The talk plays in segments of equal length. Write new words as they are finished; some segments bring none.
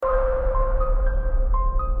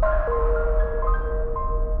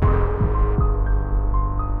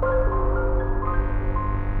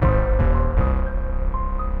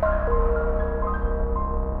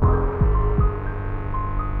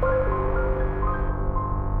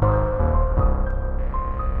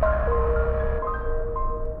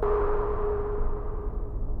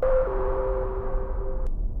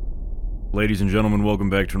Ladies and gentlemen, welcome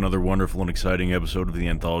back to another wonderful and exciting episode of the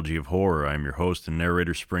Anthology of Horror. I'm your host and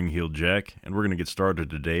narrator, Spring-Heeled Jack, and we're going to get started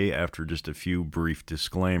today after just a few brief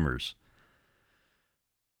disclaimers.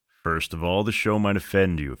 First of all, the show might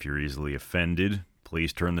offend you. If you're easily offended,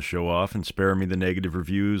 please turn the show off and spare me the negative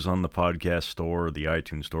reviews on the podcast store or the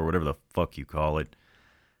iTunes store, whatever the fuck you call it,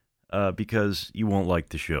 because you won't like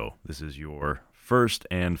the show. This is your first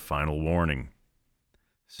and final warning.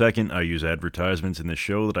 Second, I use advertisements in the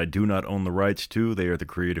show that I do not own the rights to. They are the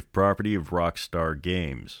creative property of Rockstar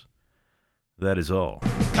Games. That is all.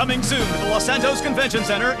 Coming soon to the Los Santos Convention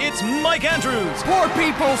Center, it's Mike Andrews. Poor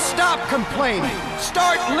people, stop complaining.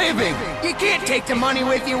 Start living. You can't take the money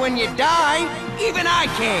with you when you die. Even I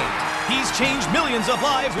can't. He's changed millions of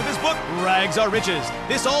lives with his book, Rags Are Riches.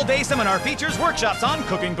 This all-day seminar features workshops on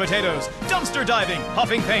cooking potatoes, dumpster diving,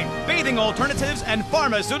 huffing paint, bathing alternatives, and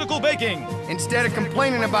pharmaceutical baking. Instead of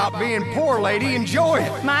complaining about being poor, lady, enjoy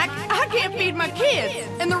it. Mike, I can't feed my kids,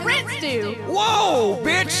 and the rent's due. Whoa,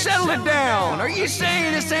 bitch, settle it down. Are you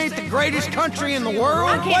saying this ain't the greatest country in the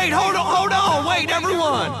world? Wait, hold on, wait,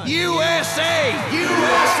 everyone. USA,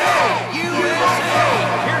 USA,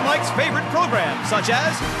 USA. Hear Mike's favorite programs, such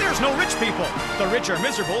as There's No Rich People, The Rich Are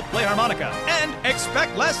Miserable, Play Harmonica, and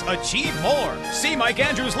Expect Less, Achieve More. See Mike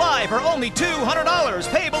Andrews live for only $200,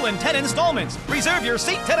 payable in 10 installments. Reserve your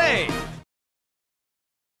seat today.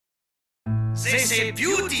 They say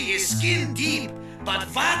beauty is skin deep, but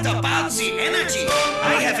what about the energy?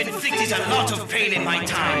 I have inflicted a lot of pain in my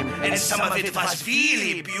time, and some of it was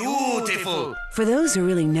really beautiful. For those who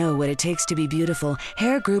really know what it takes to be beautiful,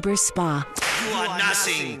 Herr Gruber's Spa. You are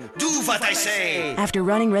nothing. Do what I say. After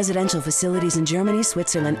running residential facilities in Germany,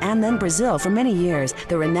 Switzerland, and then Brazil for many years,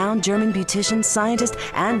 the renowned German beautician, scientist,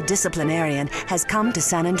 and disciplinarian has come to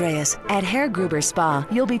San Andreas. At Herr Gruber's Spa,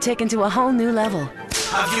 you'll be taken to a whole new level.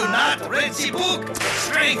 Have you not read the book?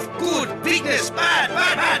 Strength, good, weakness, bad,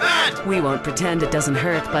 bad, bad, bad. We won't pretend it doesn't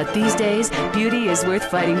hurt, but these days, beauty is worth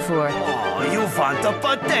fighting for. Oh, you want a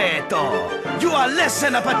potato. You are less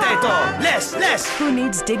than a potato. Less. Who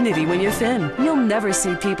needs dignity when you're thin? You'll never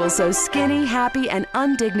see people so skinny, happy, and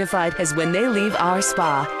undignified as when they leave our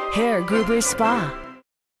spa. Herr Gruber's Spa.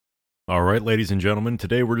 All right, ladies and gentlemen,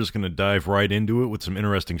 today we're just going to dive right into it with some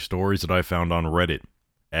interesting stories that I found on Reddit.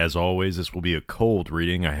 As always, this will be a cold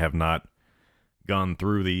reading. I have not gone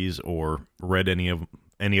through these or read any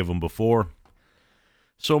of them before,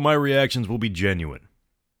 so my reactions will be genuine.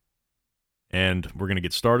 And we're going to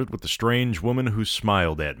get started with the strange woman who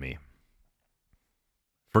smiled at me.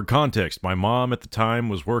 For context, my mom at the time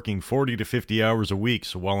was working 40 to 50 hours a week,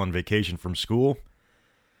 so while on vacation from school,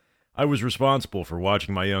 I was responsible for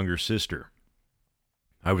watching my younger sister.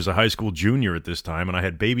 I was a high school junior at this time, and I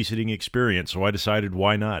had babysitting experience, so I decided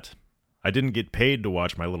why not. I didn't get paid to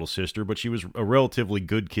watch my little sister, but she was a relatively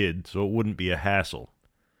good kid, so it wouldn't be a hassle.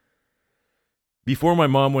 Before my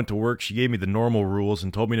mom went to work, she gave me the normal rules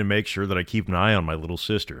and told me to make sure that I keep an eye on my little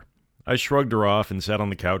sister. I shrugged her off and sat on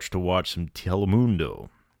the couch to watch some Telemundo.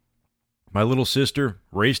 My little sister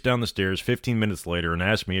raced down the stairs 15 minutes later and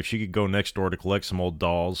asked me if she could go next door to collect some old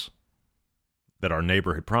dolls that our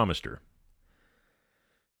neighbor had promised her.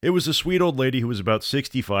 It was a sweet old lady who was about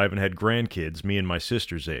 65 and had grandkids, me and my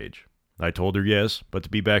sister's age. I told her yes, but to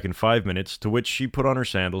be back in 5 minutes, to which she put on her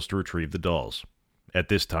sandals to retrieve the dolls. At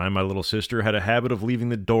this time, my little sister had a habit of leaving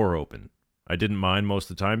the door open. I didn't mind most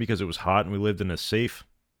of the time because it was hot and we lived in a safe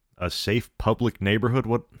public neighborhood.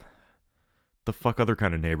 What the fuck other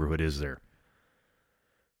kind of neighborhood is there?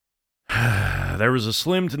 There was a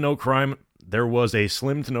slim to no crime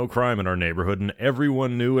in our neighborhood, and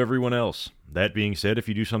everyone knew everyone else. That being said, if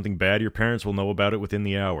you do something bad, your parents will know about it within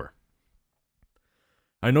the hour.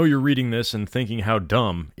 I know you're reading this and thinking how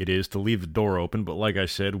dumb it is to leave the door open, but like I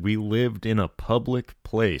said, we lived in a public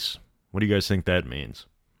place. What do you guys think that means?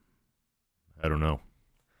 I don't know.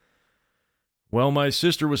 While my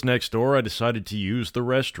sister was next door, I decided to use the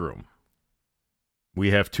restroom.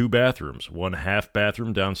 We have 2 bathrooms, one half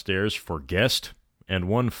bathroom downstairs for guest, and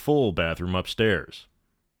one full bathroom upstairs.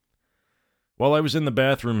 While I was in the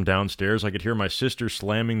bathroom downstairs, I could hear my sister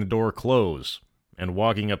slamming the door close and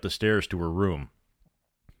walking up the stairs to her room.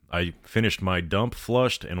 I finished my dump,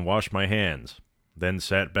 flushed, and washed my hands, then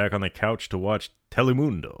sat back on the couch to watch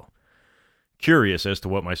Telemundo. Curious as to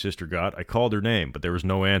what my sister got, I called her name, but there was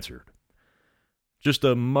no answer. Just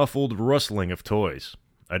a muffled rustling of toys.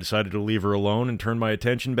 I decided to leave her alone and turn my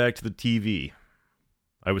attention back to the TV.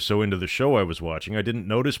 I was so into the show I was watching, I didn't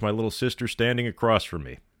notice my little sister standing across from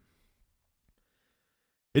me.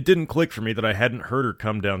 It didn't click for me that I hadn't heard her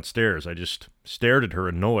come downstairs. I just stared at her,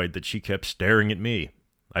 annoyed that she kept staring at me.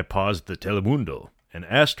 I paused the Telemundo and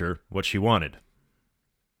asked her what she wanted.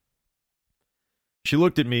 She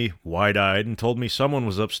looked at me, wide-eyed, and told me someone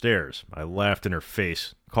was upstairs. I laughed in her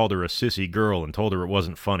face, called her a sissy girl, and told her it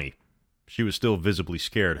wasn't funny. She was still visibly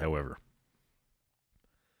scared, however.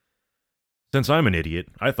 Since I'm an idiot,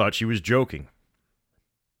 I thought she was joking.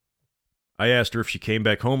 I asked her if she came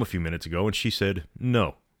back home a few minutes ago, and she said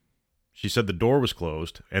no. She said the door was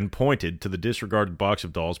closed, and pointed to the disregarded box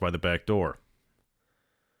of dolls by the back door.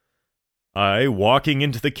 I, walking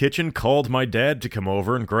into the kitchen, called my dad to come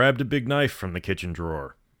over and grabbed a big knife from the kitchen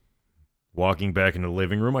drawer. Walking back into the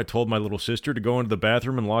living room, I told my little sister to go into the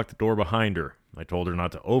bathroom and lock the door behind her. I told her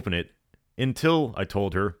not to open it until I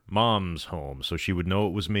told her Mom's home, so she would know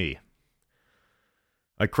it was me.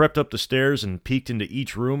 I crept up the stairs and peeked into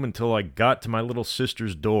each room until I got to my little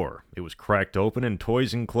sister's door. It was cracked open, and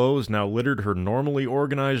toys and clothes now littered her normally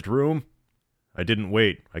organized room. I didn't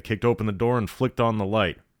wait. I kicked open the door and flicked on the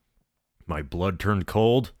light. My blood turned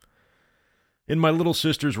cold. In my little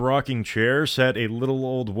sister's rocking chair sat a little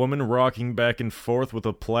old woman rocking back and forth with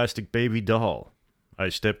a plastic baby doll. I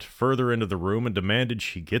stepped further into the room and demanded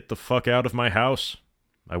she get the fuck out of my house.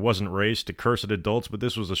 I wasn't raised to curse at adults, but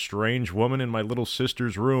this was a strange woman in my little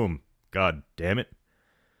sister's room. God damn it.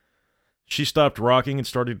 She stopped rocking and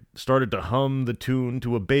started to hum the tune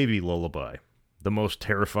to a baby lullaby. The most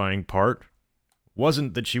terrifying part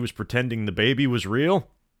wasn't that she was pretending the baby was real.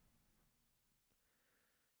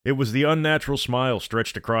 It was the unnatural smile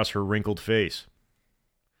stretched across her wrinkled face.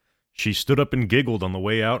 She stood up and giggled on the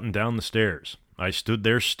way out and down the stairs. I stood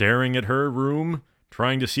there staring at her room,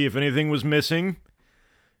 trying to see if anything was missing.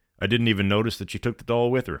 I didn't even notice that she took the doll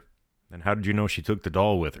with her. And how did you know she took the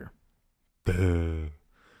doll with her? Duh.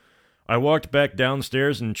 I walked back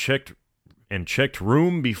downstairs and checked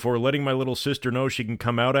room before letting my little sister know she can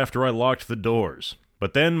come out after I locked the doors.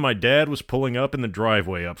 But then my dad was pulling up in the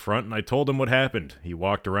driveway up front, and I told him what happened. He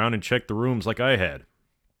walked around and checked the rooms like I had.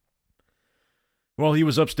 While he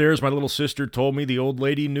was upstairs, my little sister told me the old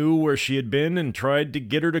lady knew where she had been and tried to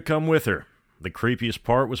get her to come with her. The creepiest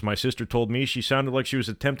part was my sister told me she sounded like she was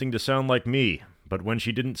attempting to sound like me, but when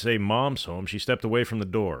she didn't say Mom's home, she stepped away from the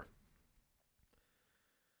door.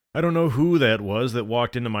 I don't know who that was that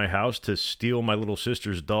walked into my house to steal my little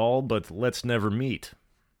sister's doll, but let's never meet.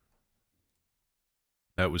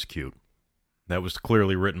 That was cute. That was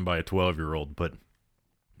clearly written by a 12-year-old, but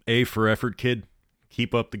A for effort, kid.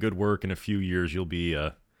 Keep up the good work. In a few years, you'll be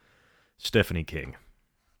Stephanie King.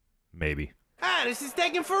 Maybe. Ah, this is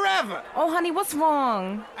taking forever. Oh, honey, what's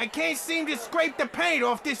wrong? I can't seem to scrape the paint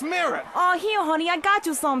off this mirror. Oh, here, honey, I got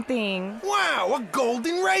you something. Wow, a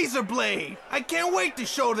golden razor blade. I can't wait to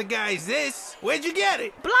show the guys this. Where'd you get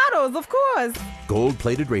it? Blottos, of course.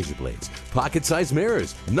 Gold-plated razor blades, pocket-sized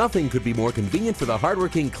mirrors. Nothing could be more convenient for the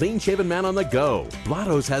hardworking, clean-shaven man on the go.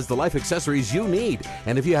 Blottos has the life accessories you need.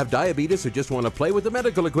 And if you have diabetes or just want to play with the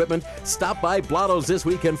medical equipment, stop by Blottos this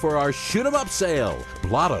weekend for our Shoot 'em Up sale.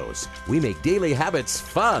 Blottos. We make daily habits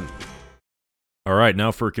fun. All right,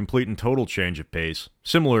 now for a complete and total change of pace.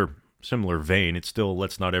 Similar vein, it's still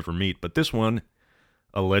Let's Not Ever Meet, but this one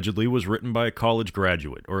allegedly was written by a college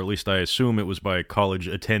graduate, or at least I assume it was by a college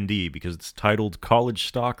attendee because it's titled College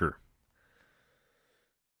Stalker.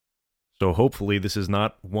 So hopefully this is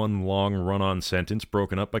not one long run-on sentence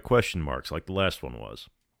broken up by question marks like the last one was.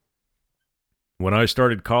 When I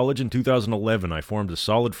started college in 2011, I formed a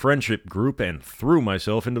solid friendship group and threw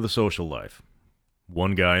myself into the social life.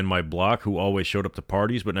 One guy in my block who always showed up to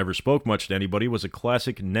parties but never spoke much to anybody was a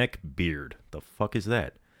classic neck beard. The fuck is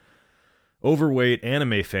that? Overweight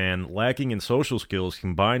anime fan, lacking in social skills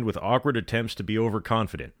combined with awkward attempts to be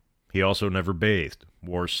overconfident. He also never bathed,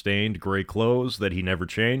 wore stained gray clothes that he never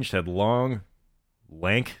changed, had long,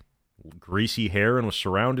 lank, greasy hair, and was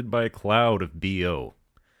surrounded by a cloud of BO.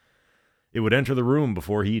 It would enter the room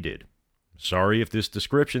before he did. Sorry if this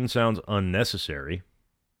description sounds unnecessary,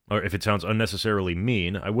 or if it sounds unnecessarily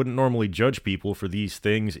mean. I wouldn't normally judge people for these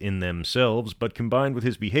things in themselves, but combined with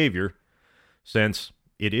his behavior, since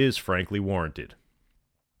it is frankly warranted.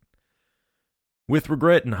 With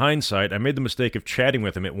regret and hindsight, I made the mistake of chatting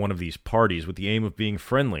with him at one of these parties with the aim of being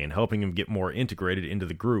friendly and helping him get more integrated into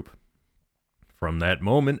the group. From that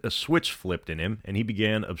moment, a switch flipped in him, and he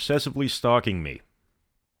began obsessively stalking me,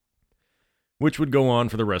 which would go on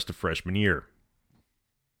for the rest of freshman year.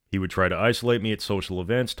 He would try to isolate me at social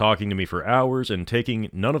events, talking to me for hours and taking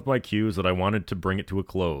none of my cues that I wanted to bring it to a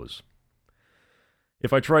close.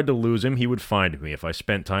 If I tried to lose him, he would find me. If I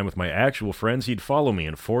spent time with my actual friends, he'd follow me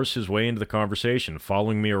and force his way into the conversation,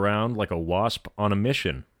 following me around like a wasp on a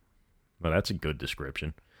mission. Well, that's a good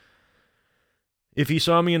description. If he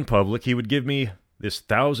saw me in public, he would give me This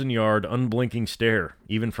 1,000-yard, unblinking stare,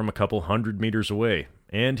 even from a couple 100 meters away.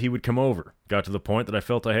 And he would come over. Got to the point that I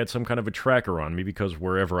felt I had some kind of a tracker on me because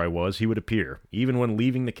wherever I was, he would appear, even when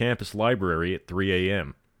leaving the campus library at 3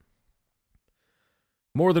 a.m.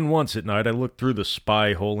 More than once at night, I looked through the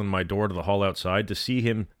spy hole in my door to the hall outside to see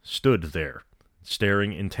him stood there,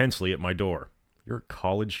 staring intensely at my door. You're a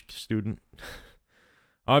college student?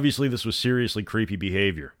 Obviously, this was seriously creepy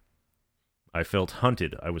behavior. I felt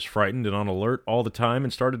hunted. I was frightened and on alert all the time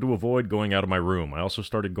and started to avoid going out of my room. I also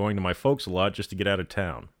started going to my folks a lot just to get out of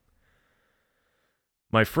town.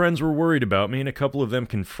 My friends were worried about me, and a couple of them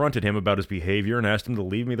confronted him about his behavior and asked him to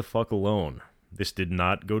leave me the fuck alone. This did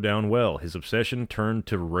not go down well. His obsession turned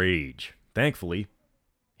to rage. Thankfully,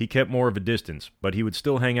 he kept more of a distance, but he would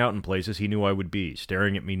still hang out in places he knew I would be,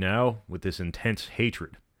 staring at me now with this intense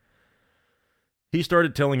hatred. He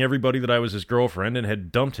started telling everybody that I was his girlfriend and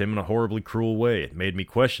had dumped him in a horribly cruel way. It made me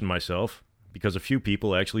question myself, because a few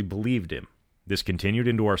people actually believed him. This continued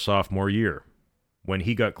into our sophomore year, when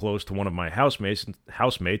he got close to one of my housemates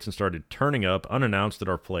and started turning up unannounced at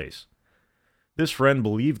our place. This friend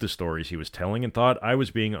believed the stories he was telling and thought I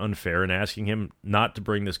was being unfair and asking him not to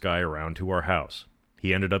bring this guy around to our house.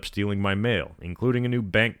 He ended up stealing my mail, including a new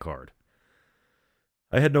bank card.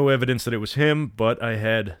 I had no evidence that it was him, but I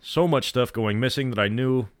had so much stuff going missing that I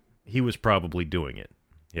knew he was probably doing it.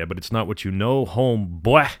 Yeah, but it's not what you know,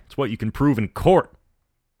 homeboy. It's what you can prove in court.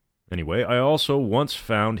 Anyway, I also once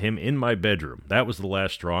found him in my bedroom. That was the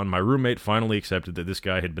last straw, and my roommate finally accepted that this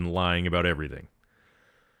guy had been lying about everything.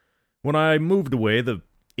 When I moved away, the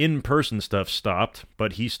in-person stuff stopped,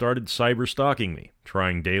 but he started cyber-stalking me,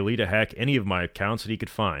 trying daily to hack any of my accounts that he could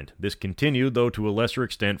find. This continued, though to a lesser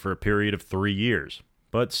extent, for a period of 3 years.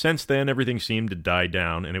 But since then, everything seemed to die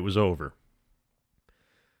down, and it was over.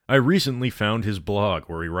 I recently found his blog,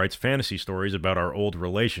 where he writes fantasy stories about our old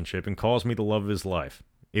relationship and calls me the love of his life.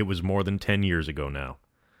 It was more than 10 years ago now.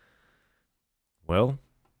 Well,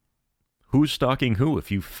 who's stalking who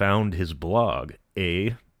if you found his blog,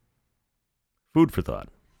 eh? Food for thought.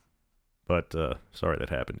 But, sorry that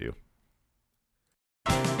happened to you.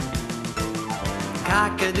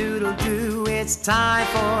 Cock-a-doodle-doo, it's time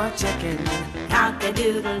for chicken.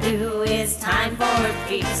 Cock-a-doodle-doo, it's time for a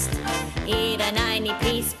feast. Eat a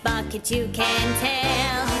 90-piece bucket, you can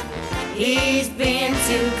tell. He's been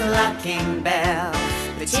to Clucking Bell.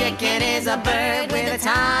 The chicken is a bird with a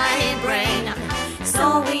tiny brain.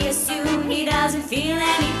 So we assume he doesn't feel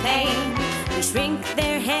any pain. We shrink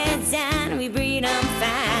their heads and we breed them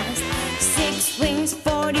fast. 6 wings,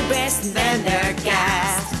 40 breasts, and then they're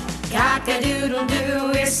gassed.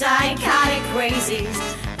 Cock-a-doodle-doo, we're psychotic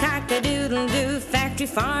crazies. Cock-a-doodle-doo, factory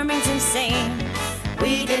farming's insane.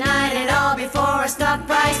 We denied it all before a stock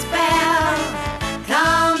price fell.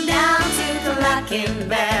 Come down to Clucking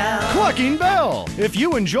Bell. Clucking Bell! If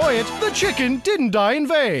you enjoy it, the chicken didn't die in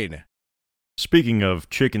vain. Speaking of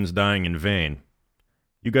chickens dying in vain,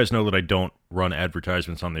 you guys know that I don't run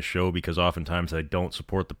advertisements on this show because oftentimes I don't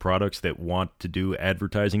support the products that want to do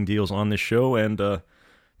advertising deals on this show, and to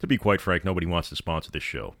be quite frank, nobody wants to sponsor this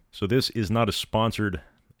show. So this is not a sponsored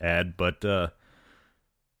ad, but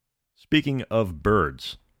speaking of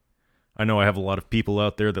birds, I know I have a lot of people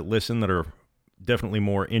out there that listen that are definitely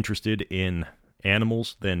more interested in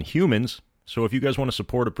animals than humans. So if you guys want to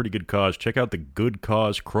support a pretty good cause, check out the Good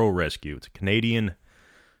Cause Crow Rescue. It's a Canadian,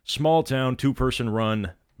 small-town, 2-person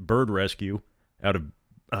run bird rescue out of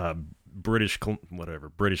British Columbia,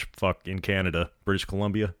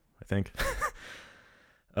 I think.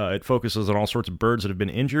 It focuses on all sorts of birds that have been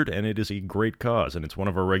injured, and it is a great cause, and it's one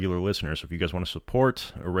of our regular listeners. So if you guys want to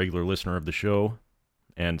support a regular listener of the show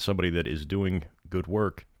and somebody that is doing good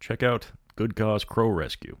work, check out Good Cause Crow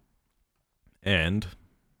Rescue. And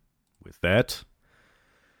with that,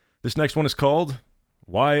 this next one is called,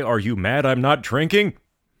 Why Are You Mad I'm Not Drinking?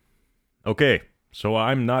 Okay, so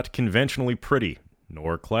I'm not conventionally pretty,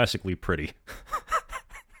 nor classically pretty.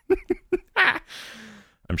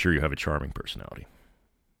 I'm sure you have a charming personality.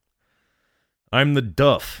 I'm the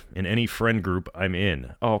duff in any friend group I'm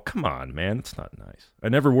in. Oh, come on, man. It's not nice. I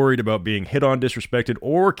never worried about being hit on, disrespected,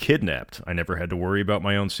 or kidnapped. I never had to worry about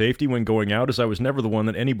my own safety when going out, as I was never the one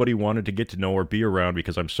that anybody wanted to get to know or be around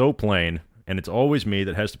because I'm so plain, and it's always me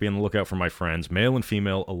that has to be on the lookout for my friends, male and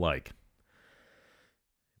female alike.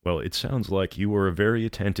 Well, it sounds like you are a very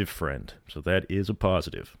attentive friend, so that is a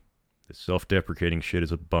positive. This self-deprecating shit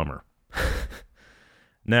is a bummer.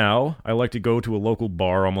 Now, I like to go to a local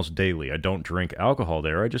bar almost daily. I don't drink alcohol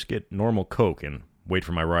there. I just get normal Coke and wait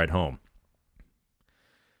for my ride home.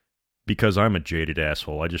 because I'm a jaded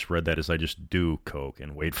asshole, I just read that as I just do coke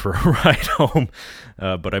and wait for a ride home.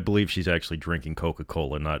 But I believe she's actually drinking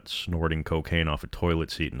Coca-Cola, not snorting cocaine off a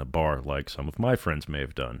toilet seat in a bar like some of my friends may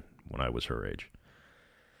have done when I was her age.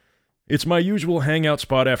 It's my usual hangout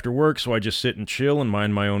spot after work, so I just sit and chill and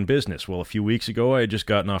mind my own business. Well, a few weeks ago, I had just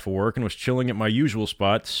gotten off of work and was chilling at my usual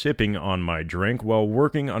spot, sipping on my drink while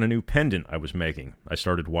working on a new pendant I was making. I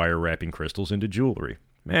started wire wrapping crystals into jewelry.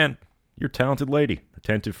 Man, you're a talented lady,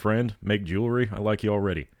 attentive friend, make jewelry. I like you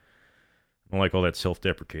already. I don't like all that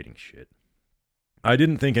self-deprecating shit. I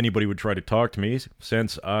didn't think anybody would try to talk to me,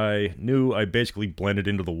 since I knew I basically blended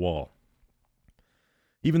into the wall.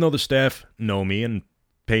 Even though the staff know me and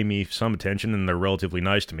pay me some attention and they're relatively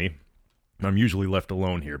nice to me, I'm usually left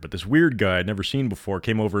alone here, but this weird guy I'd never seen before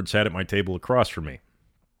came over and sat at my table across from me.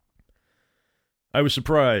 I was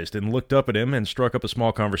surprised and looked up at him and struck up a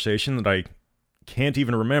small conversation that I can't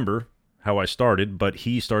even remember how I started, but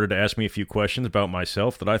he started to ask me a few questions about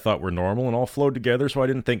myself that I thought were normal and all flowed together, so I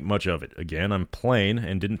didn't think much of it. Again, I'm plain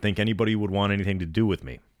and didn't think anybody would want anything to do with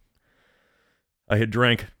me. I had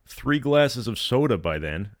drank 3 glasses of soda by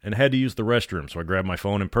then and had to use the restroom, so I grabbed my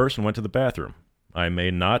phone and purse and went to the bathroom. I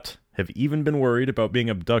may not have even been worried about being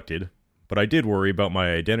abducted, but I did worry about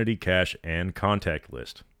my identity, cash, and contact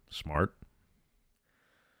list. Smart.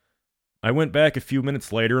 I went back a few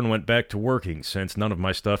minutes later and went back to working since none of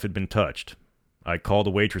my stuff had been touched. I called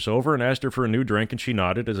a waitress over and asked her for a new drink, and she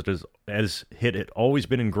nodded as it had always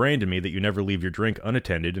been ingrained in me that you never leave your drink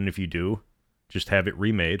unattended, and if you do, just have it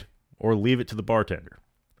remade or leave it to the bartender.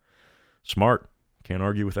 Smart. Can't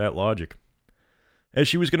argue with that logic. As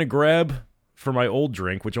she was going to grab for my old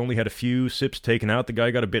drink, which only had a few sips taken out, the guy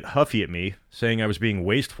got a bit huffy at me, saying I was being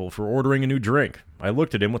wasteful for ordering a new drink. I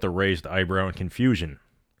looked at him with a raised eyebrow in confusion.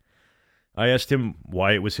 I asked him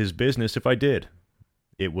why it was his business if I did.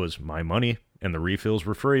 It was my money, and the refills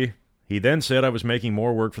were free. He then said I was making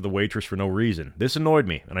more work for the waitress for no reason. This annoyed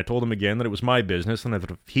me, and I told him again that it was my business, and that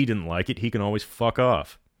if he didn't like it, he can always fuck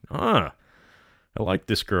off. I like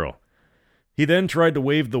this girl. He then tried to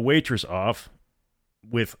wave the waitress off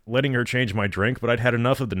with letting her change my drink, but I'd had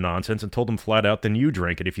enough of the nonsense and told him flat out, then you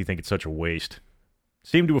drink it if you think it's such a waste.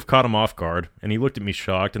 Seemed to have caught him off guard, and he looked at me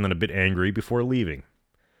shocked and then a bit angry before leaving.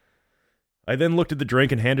 I then looked at the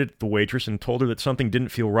drink and handed it to the waitress and told her that something didn't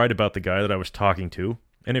feel right about the guy that I was talking to,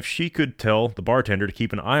 and if she could tell the bartender to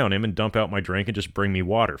keep an eye on him and dump out my drink and just bring me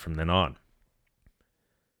water from then on.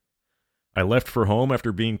 I left for home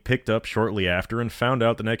after being picked up shortly after and found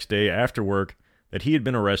out the next day after work that he had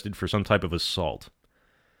been arrested for some type of assault.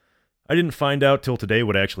 I didn't find out till today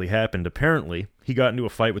what actually happened. Apparently, he got into a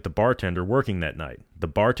fight with the bartender working that night. The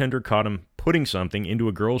bartender caught him putting something into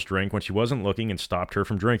a girl's drink when she wasn't looking and stopped her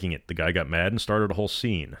from drinking it. The guy got mad and started a whole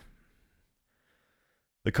scene.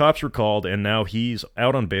 The cops were called, and now he's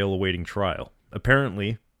out on bail awaiting trial.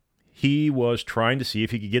 Apparently, he was trying to see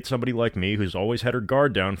if he could get somebody like me who's always had her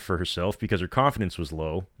guard down for herself because her confidence was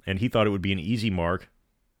low, and he thought it would be an easy mark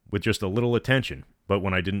with just a little attention. But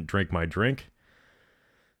when I didn't drink my drink,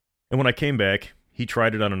 and when I came back, he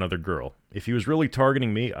tried it on another girl. If he was really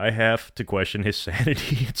targeting me, I have to question his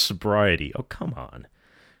sanity and sobriety. Oh, come on.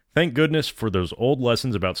 Thank goodness for those old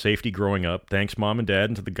lessons about safety growing up. Thanks, Mom and Dad,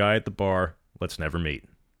 and to the guy at the bar. Let's never meet.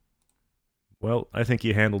 Well, I think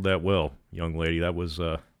you handled that well, young lady. That was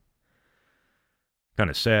kind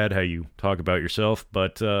of sad how you talk about yourself,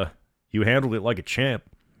 but you handled it like a champ.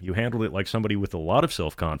 You handled it like somebody with a lot of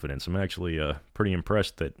self-confidence. I'm actually pretty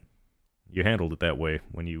impressed that you handled it that way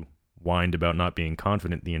when you whined about not being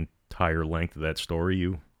confident the entire length of that story.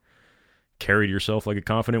 You carried yourself like a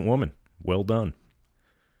confident woman. Well done.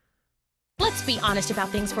 Let's be honest about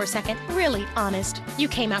things for a second. Really honest. You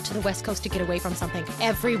came out to the West Coast to get away from something.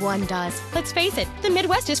 Everyone does. Let's face it, the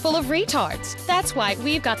Midwest is full of retards. That's why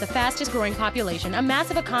we've got the fastest growing population, a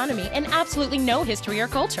massive economy, and absolutely no history or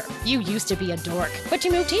culture. You used to be a dork, but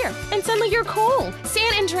you moved here, and suddenly you're cool.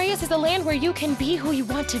 San Andreas is the land where you can be who you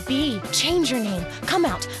want to be. Change your name, come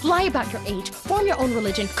out, lie about your age, form your own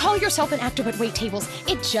religion, call yourself an actor but wait tables.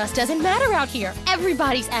 It just doesn't matter out here.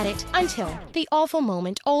 Everybody's at it. Until the awful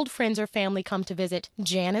moment old friends or family come to visit.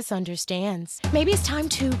 Janice understands. Maybe it's time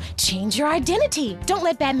to change your identity. Don't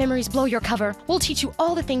let bad memories blow your cover. We'll teach you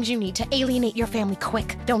all the things you need to alienate your family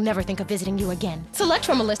quick. They'll never think of visiting you again. Select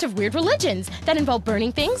from a list of weird religions that involve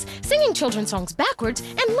burning things, singing children's songs backwards,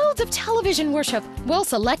 and loads of television worship. We'll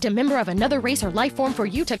select a member of another race or life form for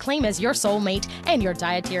you to claim as your soulmate, and your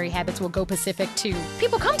dietary habits will go Pacific too.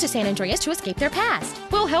 People come to San Andreas to escape their past.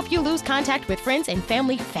 We'll help you lose contact with friends and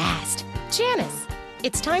family fast. Janice.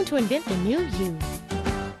 It's time to invent the new you.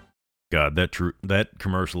 God, that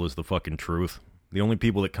commercial is the fucking truth. The only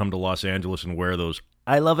people that come to Los Angeles and wear those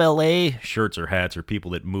I love LA shirts or hats are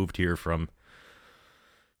people that moved here from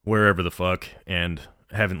wherever the fuck and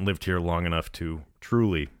haven't lived here long enough to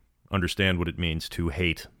truly understand what it means to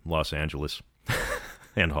hate Los Angeles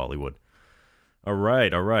and Hollywood. All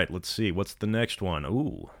right, let's see. What's the next one?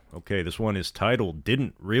 Ooh, okay, this one is titled,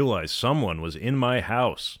 Didn't Realize Someone Was in My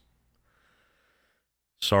House.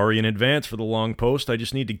 Sorry in advance for the long post, I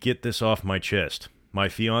just need to get this off my chest. My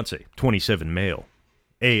fiancé, 27 male,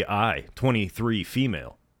 AI, 23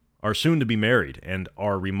 female, are soon to be married and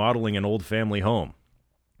are remodeling an old family home.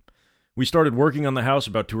 We started working on the house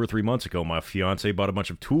about 2 or 3 months ago. My fiancé bought a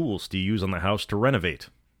bunch of tools to use on the house to renovate.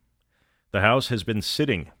 The house has been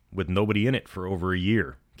sitting with nobody in it for over a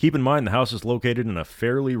year. Keep in mind the house is located in a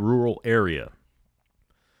fairly rural area.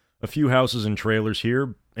 A few houses and trailers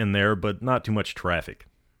here and there, but not too much traffic.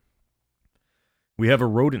 We have a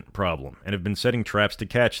rodent problem and have been setting traps to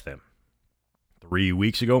catch them. 3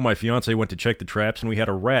 weeks ago, my fiancé went to check the traps and we had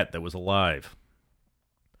a rat that was alive.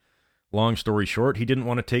 Long story short, he didn't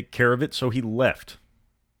want to take care of it, so he left.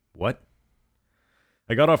 What?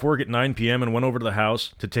 I got off work at 9 p.m. and went over to the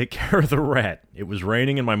house to take care of the rat. It was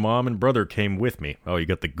raining and my mom and brother came with me. Oh, you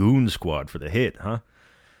got the goon squad for the hit, huh?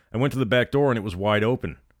 I went to the back door and it was wide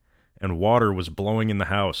open, and water was blowing in the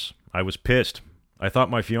house. I was pissed. I thought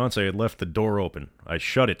my fiancé had left the door open. I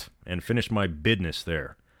shut it and finished my business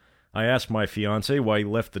there. I asked my fiancé why he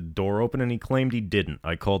left the door open and he claimed he didn't.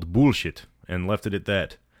 I called bullshit and left it at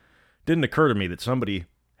that. Didn't occur to me that somebody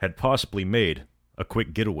had possibly made a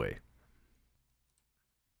quick getaway.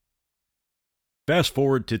 Fast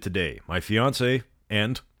forward to today. My fiancé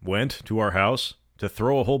went to our house to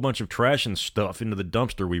throw a whole bunch of trash and stuff into the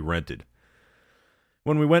dumpster we rented.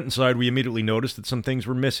 When we went inside, we immediately noticed that some things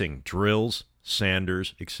were missing. Drills,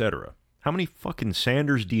 sanders, etc. How many fucking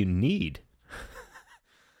sanders do you need?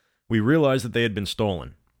 We realized that they had been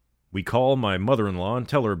stolen. We call my mother-in-law and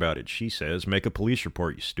tell her about it. She says, make a police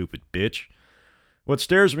report, you stupid bitch. What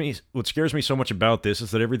scares me so much about this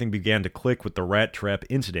is that everything began to click with the rat trap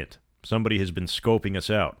incident. Somebody has been scoping us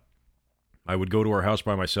out. I would go to our house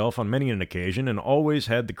by myself on many an occasion and always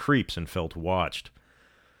had the creeps and felt watched.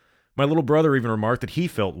 My little brother even remarked that he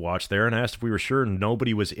felt watched there and asked if we were sure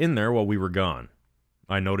nobody was in there while we were gone.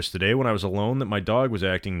 I noticed today when I was alone that my dog was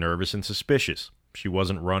acting nervous and suspicious. She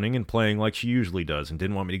wasn't running and playing like she usually does and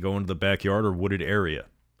didn't want me to go into the backyard or wooded area.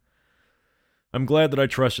 I'm glad that I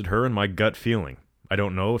trusted her and my gut feeling. I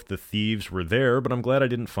don't know if the thieves were there, but I'm glad I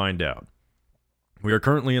didn't find out. We are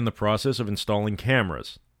currently in the process of installing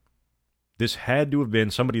cameras. This had to have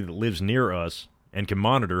been somebody that lives near us and can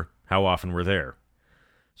monitor how often we're there.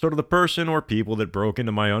 So to the person or people that broke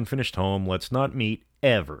into my unfinished home, let's not meet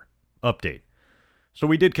ever. Update. So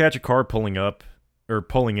we did catch a car pulling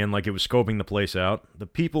in like it was scoping the place out. The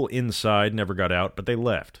people inside never got out, but they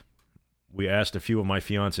left. We asked a few of my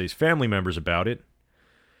fiancé's family members about it,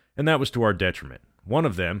 and that was to our detriment. One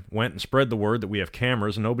of them went and spread the word that we have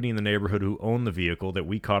cameras, and nobody in the neighborhood who owned the vehicle that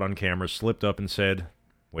we caught on camera slipped up and said,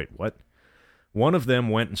 wait, what? One of them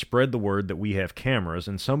went and spread the word that we have cameras,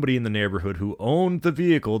 and somebody in the neighborhood who owned the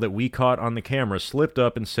vehicle that we caught on the camera slipped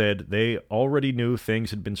up and said they already knew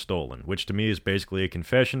things had been stolen, which to me is basically a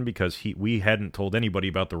confession because we hadn't told anybody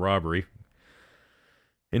about the robbery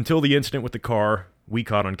until the incident with the car we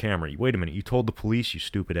caught on camera. Wait a minute, you told the police, you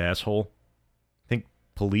stupid asshole? Think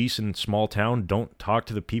police in small town don't talk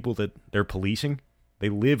to the people that they're policing? They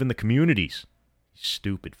live in the communities. You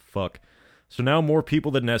stupid fuck. So now more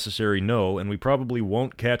people than necessary know, and we probably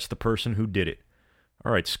won't catch the person who did it.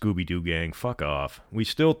 Alright, Scooby-Doo gang, fuck off. We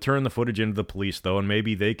still turn the footage into the police, though, and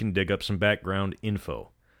maybe they can dig up some background info.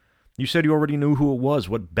 You said you already knew who it was.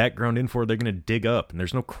 What background info are they going to dig up? And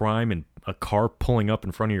there's no crime in a car pulling up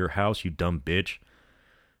in front of your house, you dumb bitch.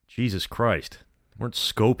 Jesus Christ. They weren't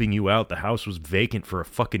scoping you out. The house was vacant for a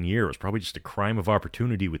fucking year. It was probably just a crime of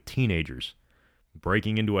opportunity with teenagers.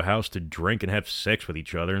 Breaking into a house to drink and have sex with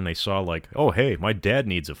each other, and they saw like, oh, hey, my dad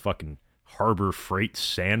needs a fucking Harbor Freight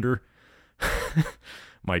sander.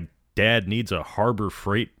 My dad needs a Harbor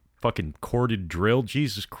Freight fucking corded drill.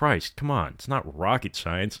 Jesus Christ, come on. It's not rocket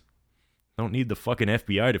science. Don't need the fucking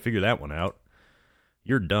FBI to figure that one out.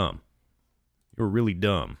 You're dumb. You're really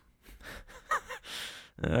dumb.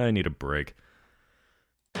 I need a break.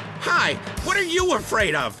 Hi, what are you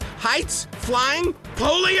afraid of? Heights? Flying?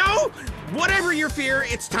 Polio? Whatever your fear,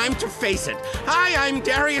 it's time to face it. Hi, I'm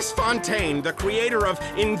Darius Fontaine, the creator of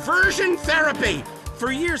Inversion Therapy.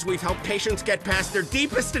 For years, we've helped patients get past their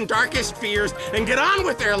deepest and darkest fears and get on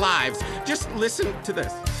with their lives. Just listen to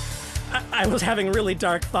this. I was having really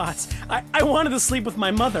dark thoughts. I wanted to sleep with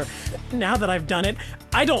my mother. Now that I've done it,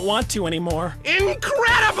 I don't want to anymore.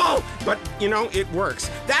 Incredible! But, it works.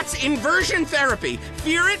 That's inversion therapy.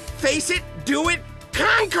 Fear it, face it, do it,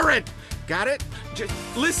 conquer it! Got it? Just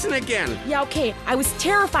listen again. Yeah, okay. I was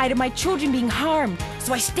terrified of my children being harmed,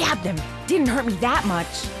 so I stabbed them. Didn't hurt me that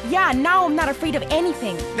much. Yeah, now I'm not afraid of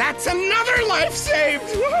anything. That's another life saved!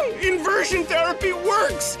 Inversion therapy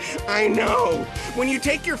works! I know. When you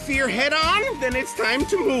take your fear head on, then it's time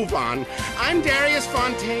to move on. I'm Darius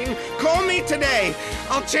Fontaine. Call me today.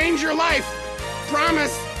 I'll change your life.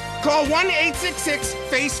 Promise. Call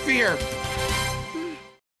 1-866-FACE-FEAR.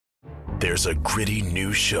 There's a gritty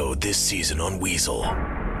new show this season on Weasel,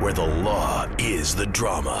 where the law is the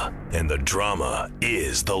drama, and the drama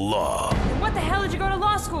is the law. What the hell did you go to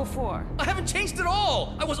law school for? I haven't changed at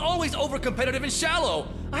all. I was always overcompetitive and shallow.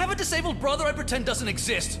 I have a disabled brother I pretend doesn't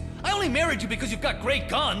exist. I only married you because you've got great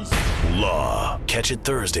guns. Law. Catch it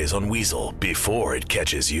Thursdays on Weasel before it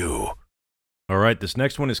catches you. All right, this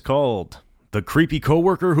next one is called The Creepy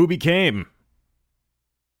Coworker Who Became.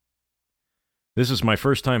 This is my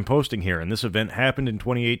first time posting here, and this event happened in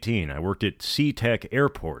 2018. I worked at SeaTac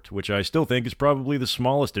Airport, which I still think is probably the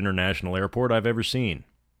smallest international airport I've ever seen.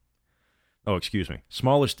 Oh, excuse me.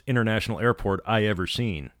 Smallest international airport I ever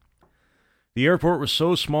seen. The airport was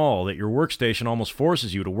so small that your workstation almost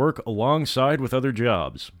forces you to work alongside with other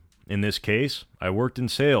jobs. In this case, I worked in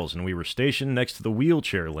sales, and we were stationed next to the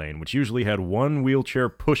wheelchair lane, which usually had one wheelchair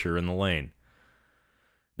pusher in the lane.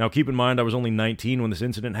 Now, keep in mind, I was only 19 when this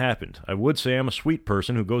incident happened. I would say I'm a sweet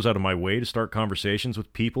person who goes out of my way to start conversations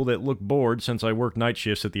with people that look bored since I work night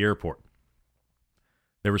shifts at the airport.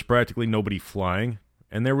 There was practically nobody flying,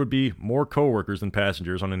 and there would be more coworkers than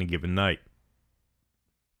passengers on any given night.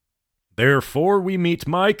 Therefore, we meet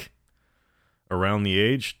Mike. Around the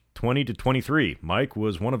age 20 to 23, Mike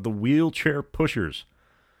was one of the wheelchair pushers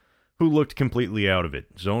who looked completely out of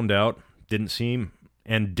it, zoned out, didn't seem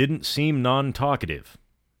non-talkative.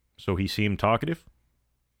 So he seemed talkative?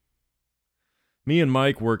 Me and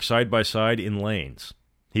Mike work side by side in lanes.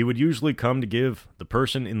 He would usually come to give the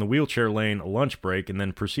person in the wheelchair lane a lunch break and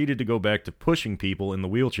then proceeded to go back to pushing people in the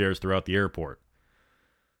wheelchairs throughout the airport.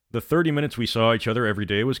 The 30 minutes we saw each other every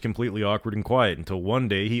day was completely awkward and quiet until one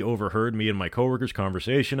day he overheard me and my coworker's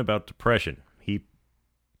conversation about depression.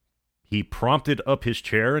 He prompted up his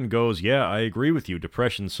chair and goes, "Yeah, I agree with you,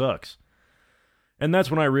 depression sucks." And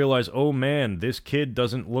that's when I realized, oh man, this kid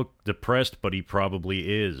doesn't look depressed, but he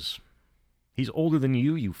probably is. He's older than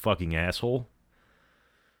you fucking asshole.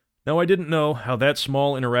 Now, I didn't know how that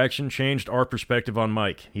small interaction changed our perspective on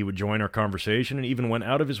Mike. He would join our conversation and even went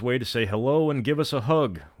out of his way to say hello and give us a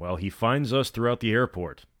hug while he finds us throughout the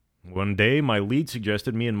airport. One day, my lead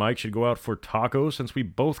suggested me and Mike should go out for tacos since we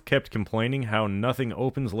both kept complaining how nothing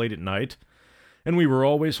opens late at night, and we were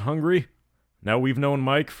always hungry. Now we've known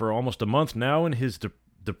Mike for almost a month now, and his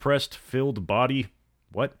depressed-filled body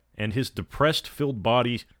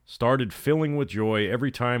started filling with joy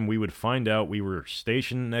every time we would find out we were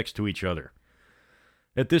stationed next to each other.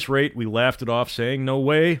 At this rate, we laughed it off, saying, no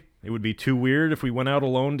way, it would be too weird if we went out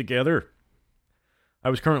alone together.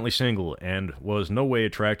 I was currently single, and was no way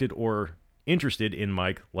attracted or interested in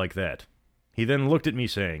Mike like that. He then looked at me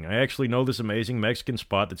saying, I actually know this amazing Mexican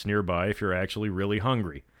spot that's nearby if you're actually really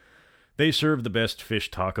hungry. They serve the best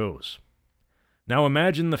fish tacos. Now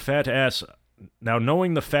knowing the fat ass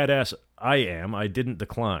I am, I didn't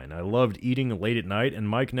decline. I loved eating late at night, and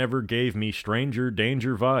Mike never gave me stranger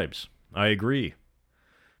danger vibes. I agree.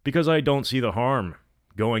 Because I don't see the harm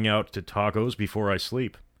going out to tacos before I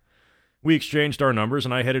sleep. We exchanged our numbers,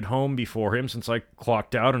 and I headed home before him since I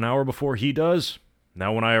clocked out an hour before he does.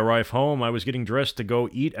 Now when I arrive home, I was getting dressed to go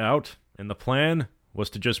eat out, and the plan was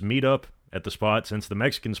to just meet up at the spot since the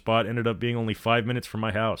Mexican spot ended up being only 5 minutes from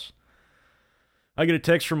my house. I get a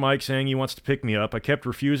text from Mike saying he wants to pick me up. I kept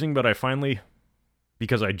refusing, but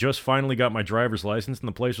because I just finally got my driver's license and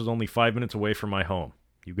the place was only 5 minutes away from my home.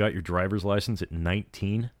 You got your driver's license at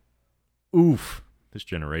 19? Oof, this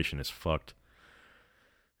generation is fucked.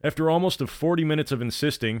 After almost 40 minutes of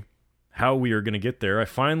insisting how we are going to get there, I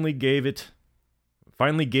finally gave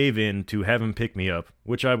in to have him pick me up,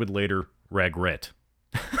 which I would later regret.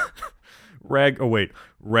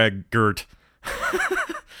 Raggert.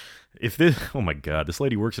 Oh my god, this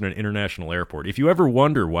lady works at an international airport. If you ever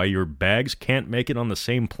wonder why your bags can't make it on the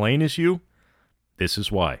same plane as you, this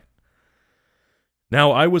is why.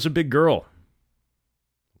 Now, I was a big girl.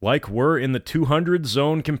 Like we're in the 200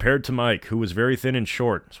 zone compared to Mike, who was very thin and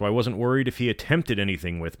short, so I wasn't worried if he attempted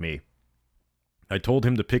anything with me. I told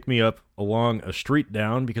him to pick me up along a street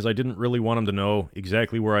down because I didn't really want him to know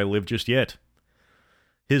exactly where I lived just yet.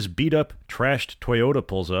 His beat-up, trashed Toyota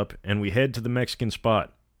pulls up, and we head to the Mexican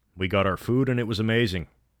spot. We got our food, and it was amazing.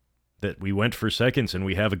 That we went for seconds, and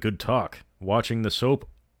we have a good talk, watching the soap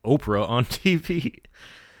Oprah on TV.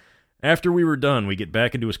 After we were done, we get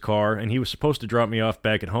back into his car, and he was supposed to drop me off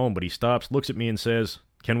back at home, but he stops, looks at me, and says,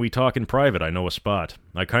 "Can we talk in private? I know a spot."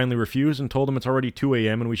 I kindly refuse and told him it's already 2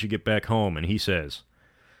 a.m. and we should get back home, and he says,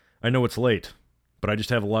 "I know it's late, but I just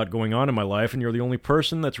have a lot going on in my life, and you're the only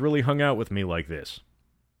person that's really hung out with me like this."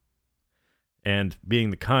 And,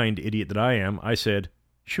 being the kind idiot that I am, I said,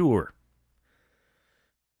 "Sure."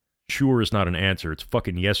 Sure is not an answer, it's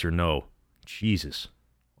fucking yes or no. Jesus.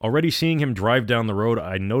 Already seeing him drive down the road,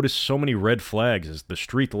 I noticed so many red flags. As the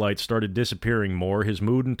street lights started disappearing more, his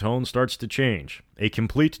mood and tone starts to change. A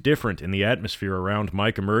complete different in the atmosphere around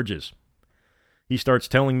Mike emerges. He starts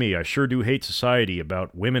telling me, "I sure do hate society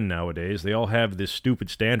about women nowadays. They all have this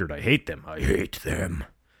stupid standard. I hate them. I hate them."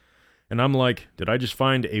 And I'm like, did I just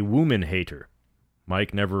find a woman hater?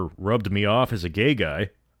 Mike never rubbed me off as a gay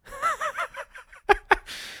guy.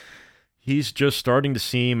 He's just starting to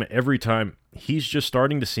seem every time he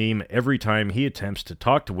attempts to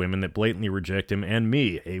talk to women that blatantly reject him, and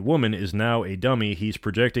me, a woman, is now a dummy he's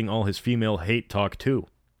projecting all his female hate talk to.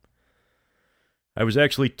 I was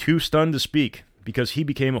actually too stunned to speak, because he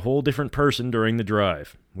became a whole different person during the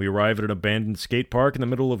drive. We arrive at an abandoned skate park in the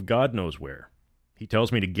middle of God knows where. He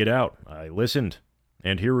tells me to get out. I listened,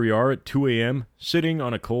 and here we are at 2 a.m., sitting in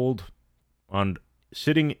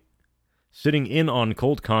on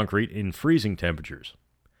cold concrete in freezing temperatures.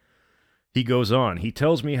 He goes on. He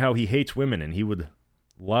tells me how he hates women, and he would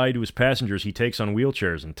lie to his passengers he takes on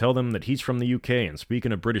wheelchairs and tell them that he's from the UK and speak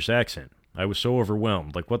in a British accent. I was so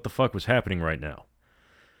overwhelmed, like what the fuck was happening right now?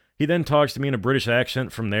 He then talks to me in a British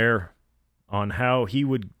accent from there on how he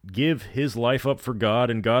would give his life up for God,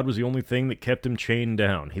 and God was the only thing that kept him chained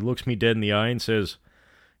down. He looks me dead in the eye and says,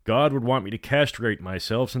 "God would want me to castrate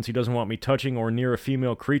myself since he doesn't want me touching or near a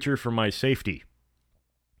female creature for my safety."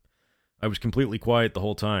 I was completely quiet the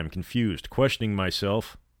whole time, confused, questioning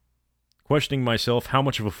myself how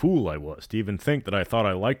much of a fool I was to even think that I thought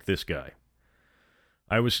I liked this guy.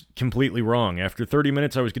 I was completely wrong. After 30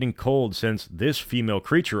 minutes, I was getting cold since this female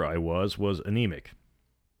creature I was anemic.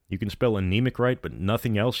 You can spell anemic right, but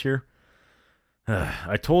nothing else here?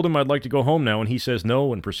 I told him I'd like to go home now, and he says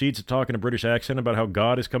no and proceeds to talk in a British accent about how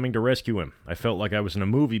God is coming to rescue him. I felt like I was in a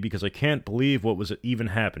movie because I can't believe what was even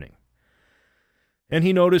happening. And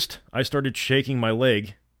he noticed I started shaking my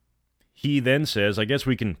leg. He then says, "I guess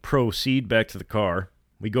we can proceed back to the car."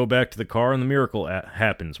 We go back to the car and the miracle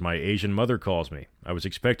happens. My Asian mother calls me. I was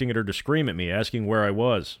expecting her to scream at me, asking where I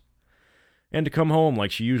was, and to come home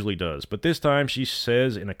like she usually does. But this time she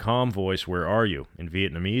says in a calm voice, "Where are you?" In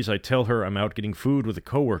Vietnamese, I tell her I'm out getting food with a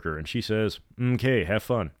coworker, and she says, "Okay, have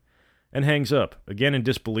fun," and hangs up, again in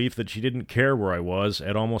disbelief that she didn't care where I was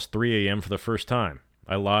at almost 3 a.m. for the first time.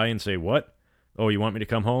 I lie and say, "What? Oh, you want me to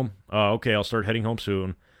come home? Okay, I'll start heading home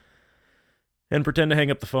soon," and pretend to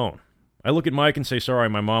hang up the phone. I look at Mike and say, "Sorry,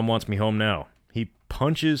 my mom wants me home now." He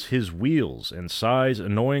punches his wheels and sighs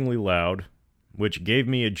annoyingly loud, which gave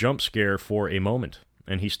me a jump scare for a moment,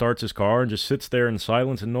 and he starts his car and just sits there in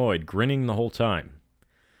silence, annoyed, grinning the whole time.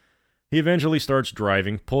 He eventually starts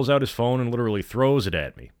driving, pulls out his phone, and literally throws it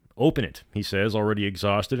at me. "Open it," he says, already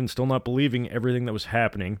exhausted and still not believing everything that was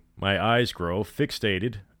happening. My eyes grow,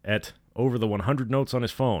 fixated at over the 100 notes on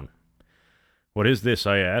his phone. "What is this?"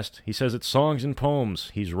 I asked. He says it's songs and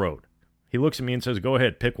poems he's wrote. He looks at me and says, "Go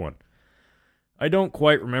ahead, pick one." I don't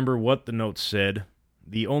quite remember what the notes said.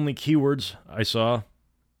 The only keywords I saw,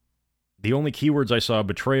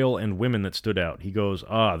 betrayal and women, that stood out. He goes,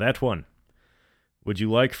 "That one. Would you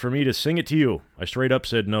like for me to sing it to you?" I straight up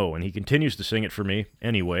said no, and he continues to sing it for me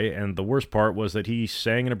anyway, and the worst part was that he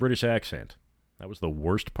sang in a British accent. That was the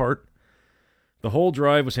worst part. The whole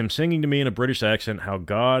drive was him singing to me in a British accent how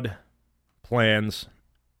God plan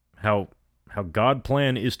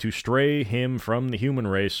is to stray him from the human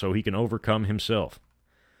race so he can overcome himself.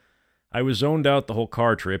 I was zoned out the whole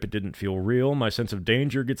car trip. It didn't feel real. My sense of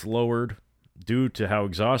danger gets lowered due to how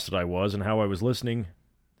exhausted I was and how I was listening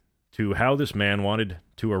to how this man wanted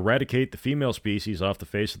to eradicate the female species off the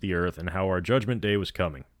face of the earth and how our judgment day was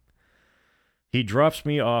coming. He drops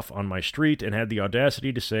me off on my street and had the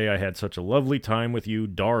audacity to say, "I had such a lovely time with you,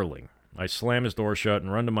 darling." I slam his door shut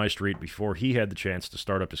and run to my street before he had the chance to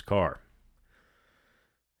start up his car.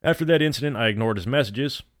 After that incident, I ignored his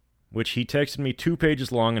messages, which he texted me 2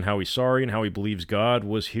 pages long, and how he's sorry and how he believes God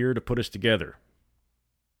was here to put us together.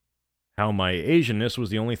 How my Asianness was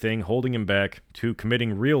the only thing holding him back to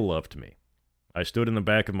committing real love to me. I stood in the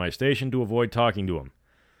back of my station to avoid talking to him.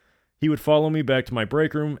 He would follow me back to my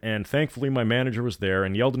break room, and thankfully my manager was there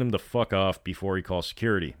and yelled at him to fuck off before he called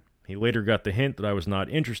security. He later got the hint that I was not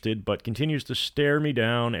interested, but continues to stare me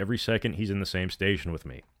down every second he's in the same station with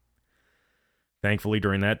me. Thankfully,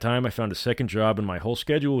 during that time, I found a second job and my whole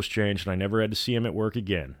schedule was changed and I never had to see him at work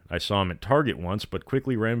again. I saw him at Target once, but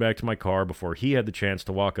quickly ran back to my car before he had the chance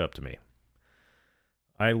to walk up to me.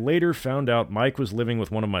 I later found out Mike was living with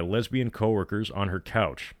one of my lesbian coworkers on her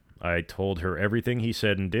couch. I told her everything he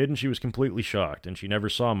said and did, and she was completely shocked, and she never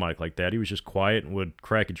saw Mike like that. He was just quiet and would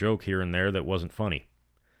crack a joke here and there that wasn't funny.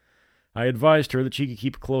 I advised her that she could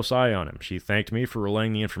keep a close eye on him. She thanked me for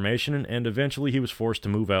relaying the information, and eventually he was forced to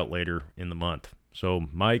move out later in the month. So,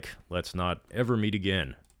 Mike, let's not ever meet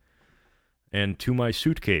again. And to my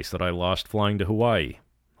suitcase that I lost flying to Hawaii,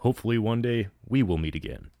 hopefully one day we will meet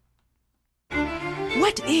again.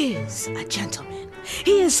 What is a gentleman?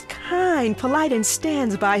 He is kind, polite, and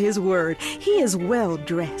stands by his word. He is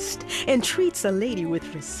well-dressed and treats a lady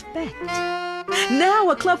with respect. Now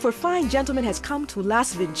a club for fine gentlemen has come to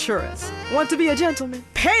Las Venturas. Want to be a gentleman?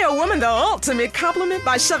 Pay a woman the ultimate compliment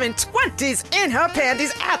by shoving 20s in her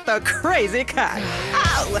panties at the Crazy Cock.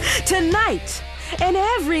 Oh, tonight and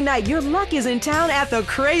every night your luck is in town at the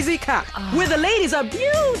Crazy Cock, where the ladies are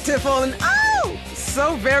beautiful and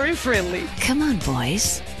so very friendly. Come on,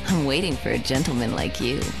 boys. I'm waiting for a gentleman like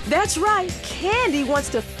you. That's right. Candy wants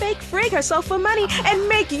to fake frig herself for money and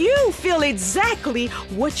make you feel exactly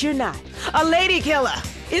what you're not. A lady killer.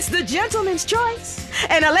 It's the gentleman's choice.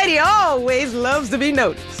 And a lady always loves to be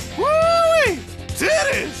noticed. Woo-wee!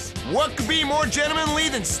 Titties! What could be more gentlemanly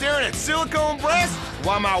than staring at silicone breasts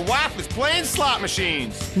while my wife is playing slot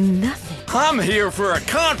machines? Nothing. I'm here for a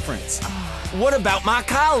conference. What about my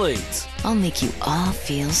colleagues? I'll make you all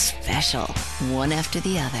feel special, one after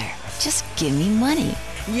the other. Just give me money.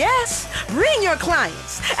 Yes, bring your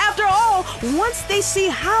clients. After all, once they see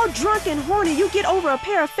how drunk and horny you get over a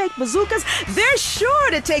pair of fake bazookas, they're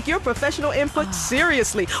sure to take your professional input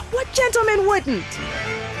seriously. What gentleman wouldn't?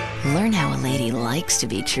 Learn how a lady likes to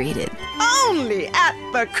be treated. Only at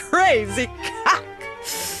the Crazy Cock.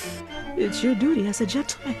 It's your duty as a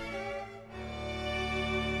gentleman.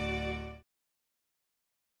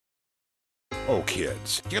 Oh,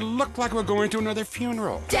 kids, you look like we're going to another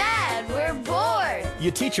funeral. Dad, we're bored. You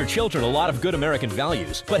teach your children a lot of good American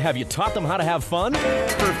values, but have you taught them how to have fun?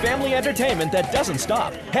 For family entertainment that doesn't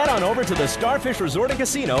stop, head on over to the Starfish Resort and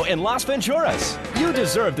Casino in Las Venturas. You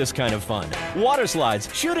deserve this kind of fun. Water slides,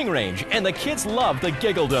 shooting range, and the kids love the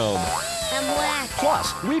Giggle Dome. I'm whack.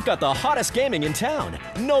 Plus, we've got the hottest gaming in town.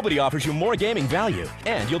 Nobody offers you more gaming value.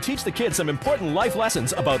 And you'll teach the kids some important life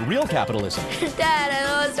lessons about real capitalism. Dad,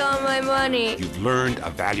 I lost all my money. You've learned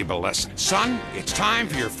a valuable lesson. Son, it's time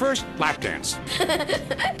for your first lap dance.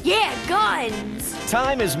 Yeah, guns.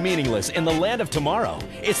 Time is meaningless in the land of tomorrow.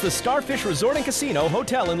 It's the Starfish Resort and Casino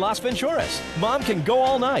Hotel in Las Venturas. Mom can go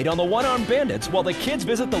all night on the One-Armed Bandits while the kids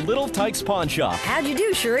visit the Little Tykes Pawn Shop. How'd you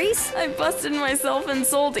do, Charisse? I busted myself and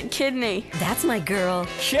sold a kidney. That's my girl.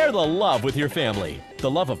 Share the love with your family, the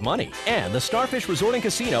love of money, and the Starfish Resort and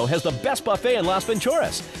Casino has the best buffet in Las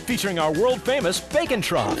Venturas, featuring our world-famous Bacon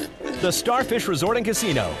Trough. The Starfish Resort and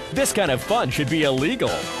Casino. This kind of fun should be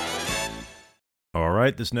illegal. All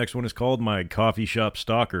right, this next one is called My Coffee Shop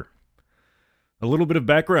Stalker. A little bit of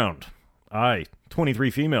background. I,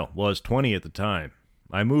 23 female, was 20 at the time.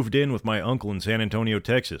 I moved in with my uncle in San Antonio,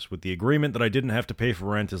 Texas, with the agreement that I didn't have to pay for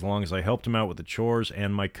rent as long as I helped him out with the chores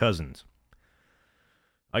and my cousins.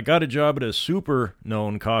 I got a job at a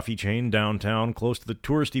super-known coffee chain downtown close to the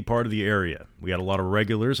touristy part of the area. We had a lot of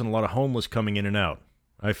regulars and a lot of homeless coming in and out.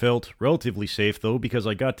 I felt relatively safe, though, because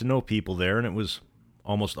I got to know people there, and it was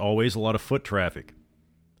almost always a lot of foot traffic.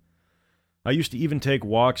 I used to even take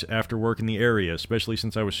walks after work in the area, especially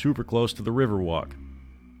since I was super close to the Riverwalk.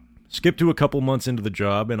 Skip to a couple months into the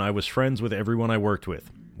job, and I was friends with everyone I worked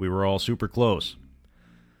with. We were all super close.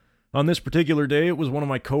 On this particular day, it was one of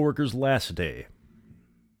my coworkers' last day.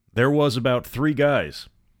 There was about 3 guys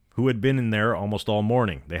who had been in there almost all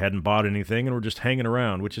morning. They hadn't bought anything and were just hanging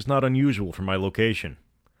around, which is not unusual for my location.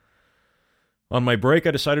 On my break,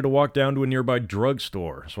 I decided to walk down to a nearby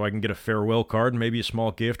drugstore so I can get a farewell card and maybe a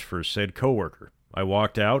small gift for said coworker. I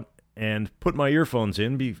walked out and put my earphones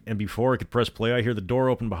in, and before I could press play, I hear the door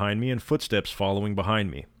open behind me and footsteps following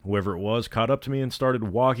behind me. Whoever it was caught up to me and started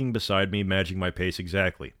walking beside me, matching my pace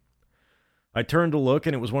exactly. I turned to look,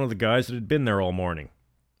 and it was one of the guys that had been there all morning.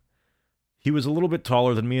 He was a little bit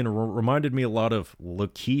taller than me and reminded me a lot of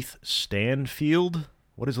Lakeith Stanfield.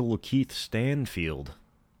 What is a Lakeith Stanfield?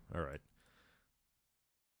 All right.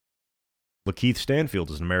 Lakeith Stanfield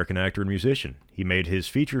is an American actor and musician. He made his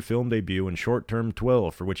feature film debut in Short Term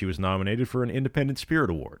 12, for which he was nominated for an Independent Spirit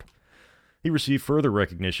Award. He received further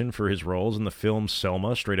recognition for his roles in the films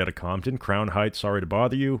Selma, Straight Outta Compton, Crown Heights, Sorry to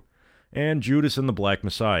Bother You, and Judas and the Black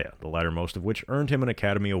Messiah, the lattermost of which earned him an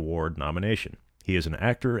Academy Award nomination. He is an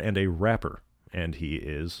actor and a rapper, and he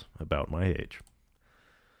is about my age.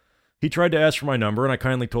 He tried to ask for my number, and I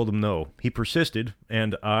kindly told him no. He persisted,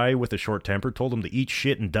 and I, with a short temper, told him to eat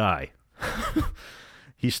shit and die.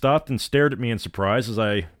 He stopped and stared at me in surprise, as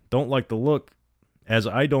I don't look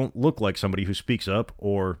like somebody who speaks up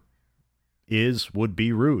or would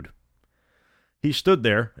be rude. He stood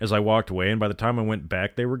there as I walked away, and by the time I went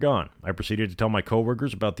back, they were gone. I proceeded to tell my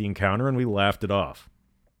coworkers about the encounter, and we laughed it off.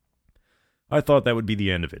 I thought that would be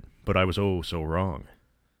the end of it, but I was oh so wrong.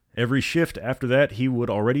 Every shift after that, he would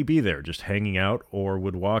already be there, just hanging out, or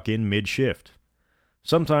would walk in mid-shift.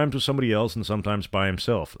 Sometimes with somebody else and sometimes by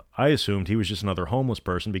himself. I assumed he was just another homeless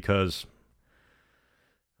person because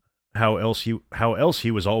how else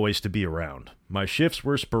he was always to be around. My shifts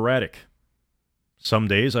were sporadic. Some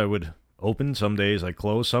days I would open, some days I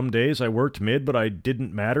closed, some days I worked mid, but I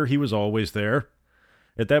didn't matter, he was always there.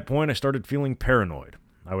 At that point I started feeling paranoid.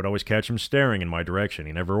 I would always catch him staring in my direction.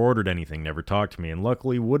 He never ordered anything, never talked to me, and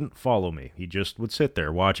luckily wouldn't follow me. He just would sit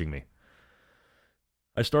there watching me.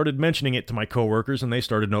 I started mentioning it to my coworkers, and they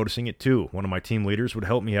started noticing it too. One of my team leaders would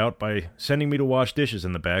help me out by sending me to wash dishes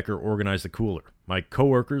in the back or organize the cooler. My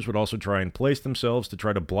coworkers would also try and place themselves to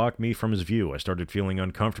try to block me from his view. I started feeling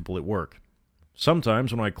uncomfortable at work.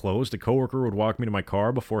 Sometimes when I closed, a coworker would walk me to my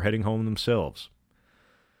car before heading home themselves.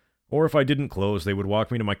 Or if I didn't close, they would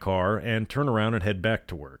walk me to my car and turn around and head back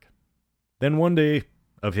to work. Then one day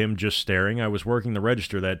of him just staring, I was working the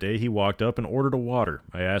register that day, he walked up and ordered a water.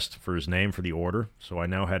 I asked for his name for the order, so I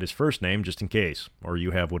now had his first name just in case. Or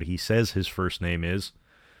you have what he says his first name is.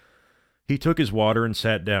 He took his water and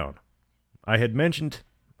sat down. I had mentioned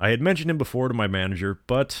him before to my manager,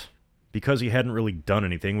 but because he hadn't really done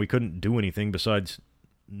anything, we couldn't do anything besides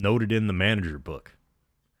note it in the manager book.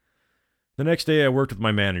 The next day I worked with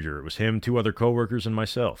my manager. It was him, 2 other coworkers, and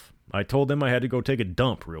myself. I told them I had to go take a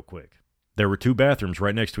dump real quick. There were 2 bathrooms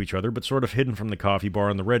right next to each other, but sort of hidden from the coffee bar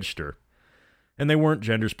on the register. And they weren't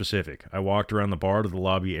gender specific. I walked around the bar to the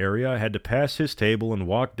lobby area. I had to pass his table and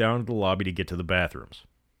walk down to the lobby to get to the bathrooms.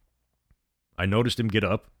 I noticed him get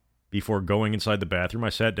up. Before going inside the bathroom, I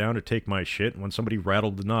sat down to take my shit when somebody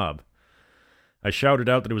rattled the knob. I shouted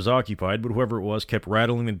out that it was occupied, but whoever it was kept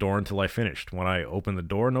rattling the door until I finished. When I opened the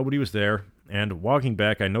door, nobody was there, and walking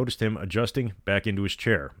back, I noticed him adjusting back into his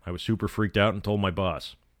chair. I was super freaked out and told my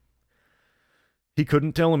boss. He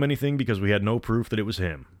couldn't tell him anything because we had no proof that it was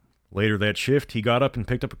him. Later that shift, he got up and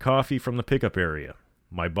picked up a coffee from the pickup area.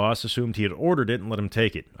 My boss assumed he had ordered it and let him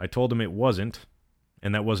take it. I told him it wasn't,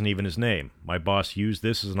 and that wasn't even his name. My boss used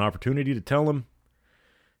this as an opportunity to tell him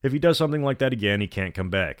if he does something like that again, he can't come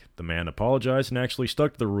back. The man apologized and actually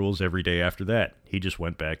stuck to the rules every day after that. He just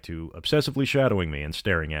went back to obsessively shadowing me and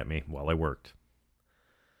staring at me while I worked.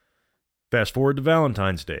 Fast forward to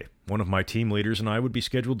Valentine's Day. One of my team leaders and I would be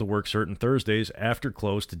scheduled to work certain Thursdays after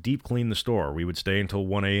close to deep clean the store. We would stay until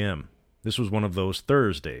 1 a.m. This was one of those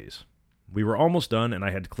Thursdays. We were almost done and I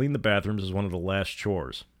had to clean the bathrooms as one of the last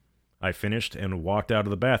chores. I finished and walked out of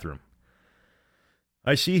the bathroom.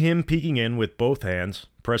 I see him peeking in with both hands,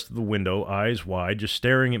 pressed to the window, eyes wide, just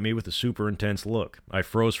staring at me with a super intense look. I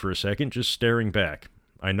froze for a second, just staring back.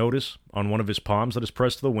 I notice, on one of his palms that is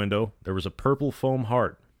pressed to the window, there was a purple foam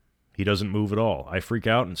heart. He doesn't move at all. I freak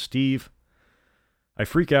out and Steve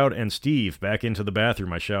back into the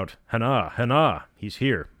bathroom. I shout, "Hannah, Hannah, he's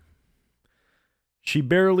here." She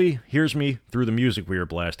barely hears me through the music we were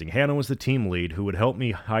blasting. Hannah was the team lead who would help me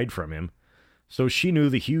hide from him, so she knew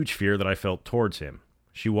the huge fear that I felt towards him.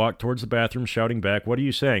 She walked towards the bathroom, shouting back, "What are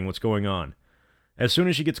you saying? What's going on?" As soon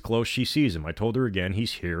as she gets close, she sees him. I told her again,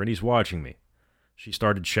 he's here and he's watching me. She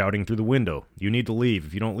started shouting through the window, "You need to leave.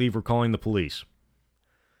 If you don't leave, we're calling the police."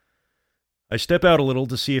 I step out a little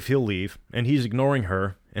to see if he'll leave, and he's ignoring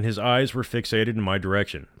her, and his eyes were fixated in my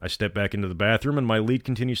direction. I step back into the bathroom, and my lead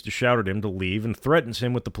continues to shout at him to leave and threatens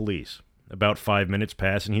him with the police. About 5 minutes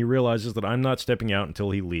pass, and he realizes that I'm not stepping out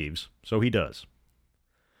until he leaves, so he does.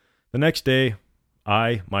 The next day,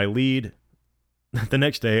 my lead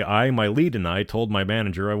and I told my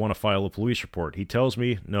manager I want to file a police report. He tells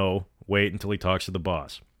me, no, wait until he talks to the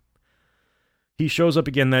boss. He shows up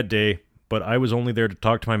again that day, but I was only there to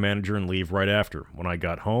talk to my manager and leave right after. When I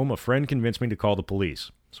got home, a friend convinced me to call the police.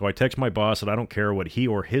 So I text my boss that I don't care what he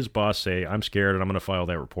or his boss say, I'm scared and I'm going to file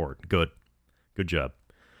that report. Good job.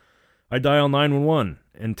 I dial 911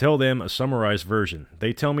 and tell them a summarized version.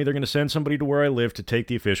 They tell me they're going to send somebody to where I live to take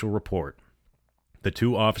the official report. The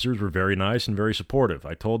 2 officers were very nice and very supportive.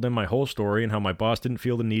 I told them my whole story and how my boss didn't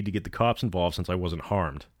feel the need to get the cops involved since I wasn't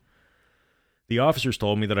harmed. The officers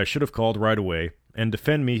told me that I should have called right away and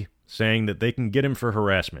defend me, saying that they can get him for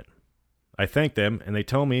harassment. I thank them, and they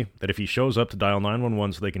tell me that if he shows up to dial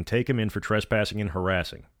 911 so they can take him in for trespassing and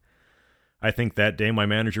harassing. I think that day my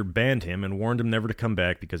manager banned him and warned him never to come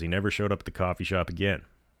back because he never showed up at the coffee shop again.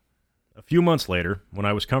 A few months later, when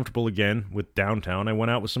I was comfortable again with downtown, I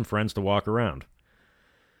went out with some friends to walk around.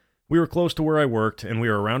 We were close to where I worked, and we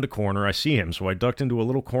were around a corner. I see him, so I ducked into a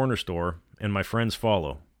little corner store, and my friends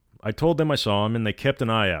follow. I told them I saw him, and they kept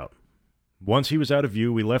an eye out. Once he was out of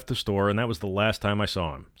view, we left the store, and that was the last time I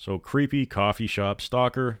saw him. So creepy coffee shop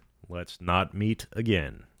stalker, let's not meet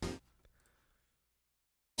again.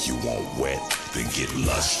 You want wet, then get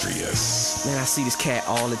lustrous. Man, I see this cat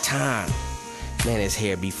all the time. Man, his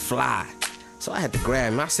hair be fly. So I had to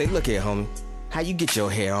grab him. I said, look here, homie. How you get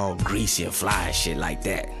your hair all greasy and fly and shit like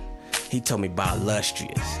that? He told me about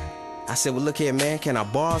lustrous. I said, well, look here, man, can I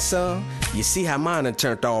borrow some? You see how mine done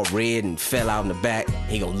turned all red and fell out in the back?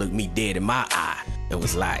 He gonna look me dead in my eye. It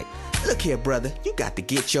was like, look here, brother, you got to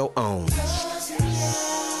get your own.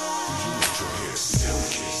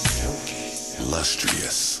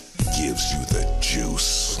 Lustrous gives you the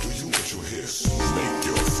juice. Do you want your hair? Make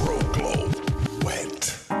your fro glow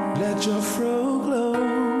wet. Let your fro glow.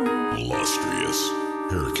 Lustrous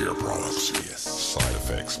hair care products. Yes. Side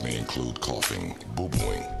effects may include coughing,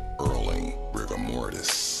 boo-booing, earling, rigor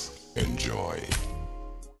mortis. Enjoy.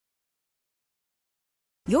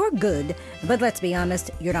 You're good, but let's be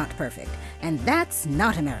honest, you're not perfect. And that's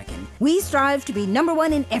not American. We strive to be number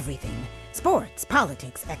one in everything. Sports,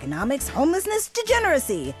 politics, economics, homelessness,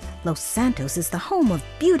 degeneracy. Los Santos is the home of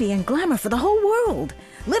beauty and glamour for the whole world.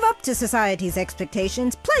 Live up to society's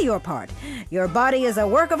expectations, play your part. Your body is a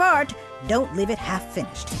work of art. Don't leave it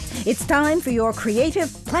half-finished. It's time for your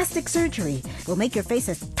creative plastic surgery. We'll make your face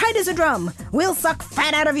as tight as a drum. We'll suck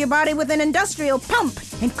fat out of your body with an industrial pump.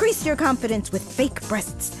 Increase your confidence with fake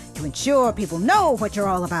breasts to ensure people know what you're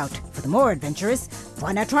all about. For the more adventurous,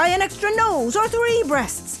 why not try an extra nose or 3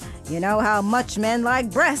 breasts? You know how much men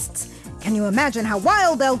like breasts. Can you imagine how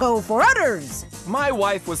wild they'll go for udders? My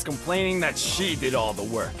wife was complaining that she did all the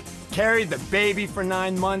work. Carried the baby for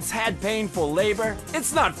 9 months, had painful labor.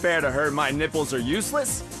 It's not fair to her my nipples are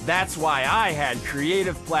useless. That's why I had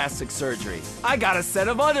creative plastic surgery. I got a set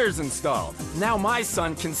of udders installed. Now my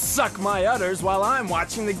son can suck my udders while I'm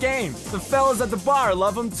watching the game. The fellas at the bar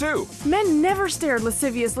love them too. Men never stared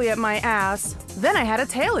lasciviously at my ass. Then I had a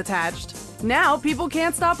tail attached. Now people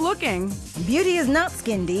can't stop looking. Beauty is not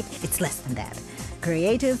skin deep, it's less than that.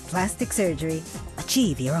 Creative plastic surgery.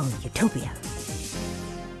 Achieve your own utopia.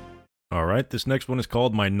 All right, this next one is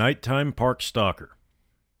called My Nighttime Park Stalker.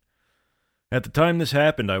 At the time this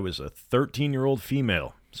happened, I was a 13-year-old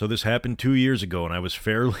female, so this happened 2 years ago, and I was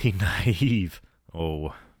fairly naive.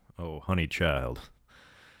 Oh, honey child.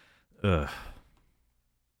 On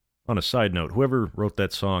a side note, whoever wrote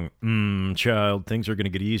that song, child, things are gonna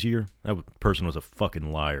get easier, that person was a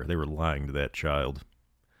fucking liar. They were lying to that child.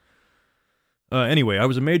 Anyway, I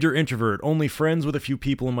was a major introvert, only friends with a few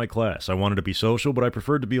people in my class. I wanted to be social, but I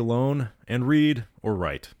preferred to be alone and read or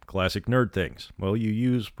write. Classic nerd things. Well, you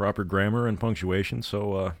use proper grammar and punctuation,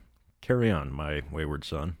 so carry on, my wayward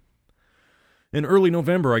son. In early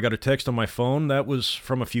November, I got a text on my phone that was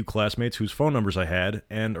from a few classmates whose phone numbers I had,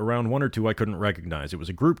 and around 1 or 2 I couldn't recognize. It was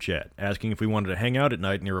a group chat, asking if we wanted to hang out at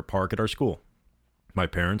night near a park at our school. My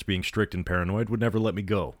parents, being strict and paranoid, would never let me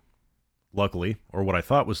go. Luckily, or what I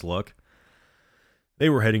thought was luck, they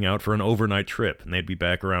were heading out for an overnight trip, and they'd be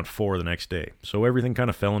back around 4 the next day, so everything kind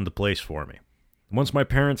of fell into place for me. Once my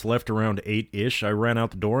parents left around 8-ish, I ran out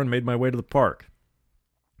the door and made my way to the park.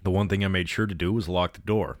 The one thing I made sure to do was lock the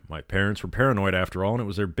door. My parents were paranoid after all, and it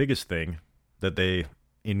was their biggest thing that they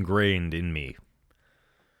ingrained in me.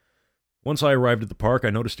 Once I arrived at the park, I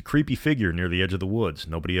noticed a creepy figure near the edge of the woods.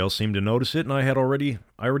 Nobody else seemed to notice it, and I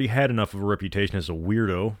already had enough of a reputation as a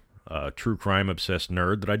weirdo, a true crime-obsessed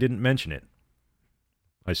nerd, that I didn't mention it.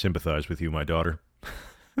 I sympathize with you, my daughter.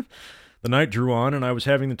 The night drew on, and I was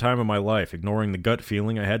having the time of my life, ignoring the gut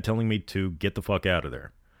feeling I had telling me to get the fuck out of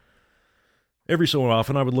there. Every so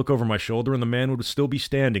often, I would look over my shoulder, and the man would still be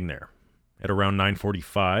standing there. At around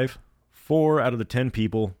 9:45, 4 out of the 10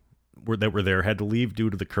 people that were there had to leave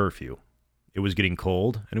due to the curfew. It was getting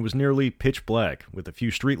cold, and it was nearly pitch black, with a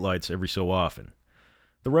few streetlights every so often.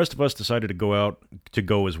 The rest of us decided to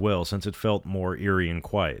go as well, since it felt more eerie and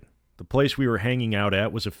quiet. The place we were hanging out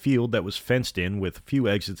at was a field that was fenced in with a few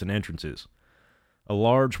exits and entrances. A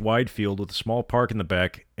large, wide field with a small park in the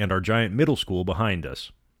back and our giant middle school behind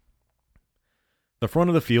us. The front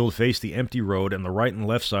of the field faced the empty road, and the right and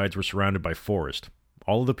left sides were surrounded by forest.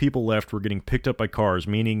 All of the people left were getting picked up by cars,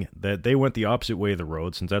 meaning that they went the opposite way of the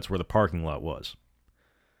road since that's where the parking lot was.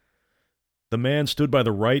 The man stood by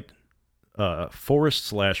the right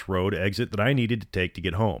forest/road exit that I needed to take to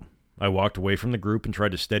get home. I walked away from the group and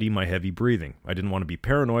tried to steady my heavy breathing. I didn't want to be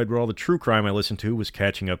paranoid, but all the true crime I listened to was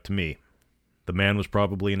catching up to me. The man was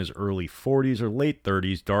probably in his early 40s or late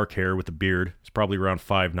 30s, dark hair with a beard. He's probably around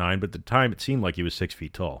 5'9", but at the time it seemed like he was 6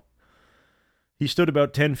 feet tall. He stood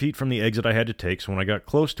about 10 feet from the exit I had to take, so when I got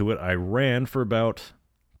close to it, I ran for about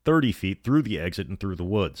 30 feet through the exit and through the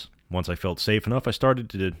woods. Once I felt safe enough, I started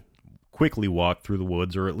to quickly walk through the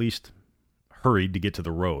woods, or at least hurried to get to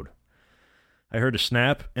the road. I heard a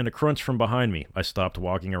snap and a crunch from behind me. I stopped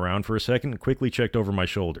walking around for a second and quickly checked over my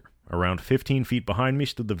shoulder. Around 15 feet behind me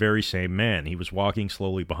stood the very same man. He was walking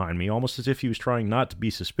slowly behind me, almost as if he was trying not to be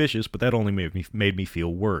suspicious, but that only made me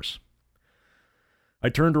feel worse. I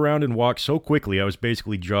turned around and walked so quickly I was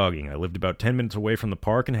basically jogging. I lived about 10 minutes away from the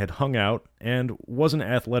park and had hung out and wasn't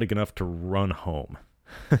athletic enough to run home.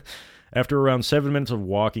 After around 7 minutes of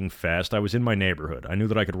walking fast, I was in my neighborhood. I knew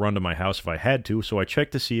that I could run to my house if I had to, so I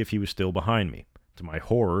checked to see if he was still behind me. To my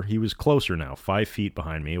horror, he was closer now, 5 feet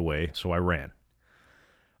behind me away, so I ran.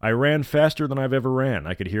 I ran faster than I've ever ran.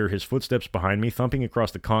 I could hear his footsteps behind me thumping across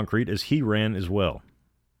the concrete as he ran as well.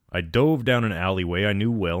 I dove down an alleyway I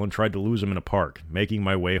knew well and tried to lose him in a park, making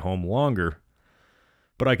my way home longer,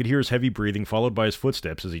 but I could hear his heavy breathing followed by his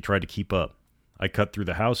footsteps as he tried to keep up. I cut through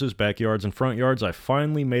the houses, backyards, and front yards. I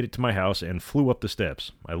finally made it to my house and flew up the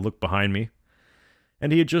steps. I looked behind me,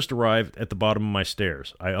 and he had just arrived at the bottom of my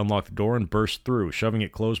stairs. I unlocked the door and burst through, shoving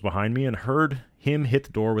it closed behind me, and heard him hit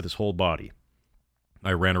the door with his whole body.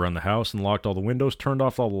 I ran around the house and locked all the windows, turned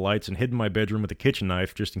off all the lights, and hid in my bedroom with a kitchen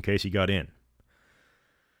knife just in case he got in.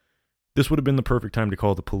 This would have been the perfect time to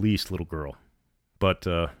call the police, little girl. But,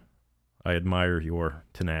 I admire your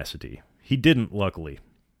tenacity. He didn't, luckily.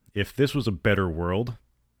 If this was a better world,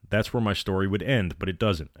 that's where my story would end, but it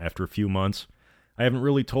doesn't. After a few months, I haven't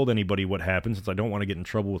really told anybody what happened since I don't want to get in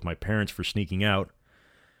trouble with my parents for sneaking out.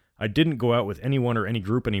 I didn't go out with anyone or any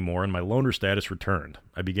group anymore, and my loner status returned.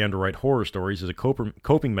 I began to write horror stories as a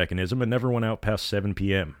coping mechanism and never went out past 7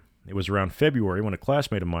 p.m. It was around February when a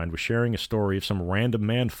classmate of mine was sharing a story of some random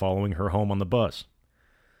man following her home on the bus.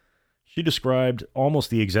 She described almost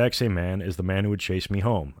the exact same man as the man who had chased me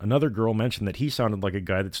home. Another girl mentioned that he sounded like a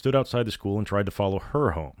guy that stood outside the school and tried to follow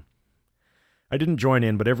her home. I didn't join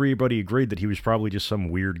in, but everybody agreed that he was probably just some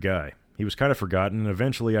weird guy. He was kind of forgotten, and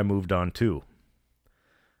eventually I moved on too.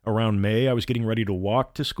 Around May, I was getting ready to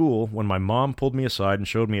walk to school when my mom pulled me aside and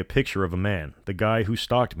showed me a picture of a man, the guy who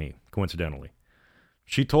stalked me, coincidentally.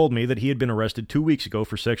 She told me that he had been arrested 2 weeks ago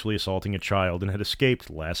for sexually assaulting a child and had escaped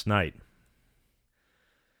last night.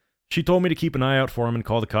 She told me to keep an eye out for him and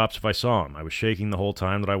call the cops if I saw him. I was shaking the whole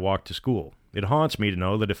time that I walked to school. It haunts me to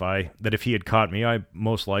know that if he had caught me, I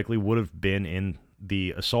most likely would have been in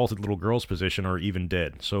the assaulted little girl's position or even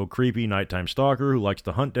dead. So, creepy nighttime stalker who likes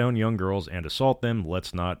to hunt down young girls and assault them,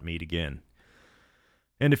 let's not meet again.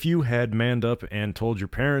 And if you had manned up and told your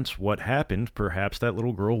parents what happened, perhaps that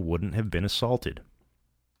little girl wouldn't have been assaulted.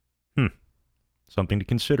 Something to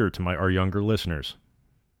consider to our younger listeners.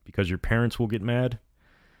 Because your parents will get mad,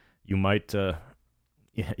 you might,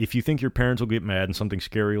 if you think your parents will get mad and something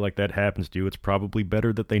scary like that happens to you, it's probably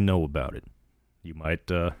better that they know about it. You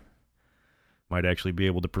might actually be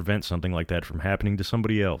able to prevent something like that from happening to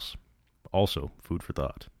somebody else. Also, food for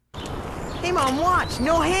thought. Hey, Mom, watch!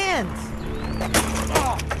 No hands!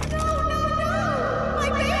 Oh. My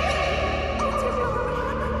baby!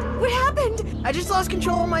 What happened? I just lost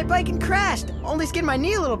control of my bike and crashed. Only skinned my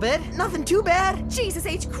knee a little bit. Nothing too bad. Jesus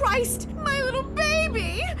H. Christ! My little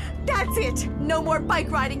baby! That's it! No more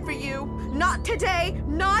bike riding for you! Not today,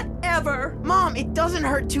 not ever! Mom, it doesn't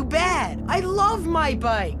hurt too bad. I love my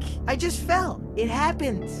bike. I just fell. It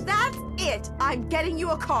happens. That's it! I'm getting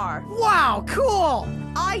you a car. Wow, cool!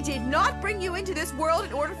 I did not bring you into this world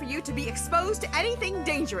in order for you to be exposed to anything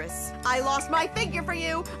dangerous. I lost my figure for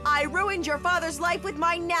you. I ruined your father's life with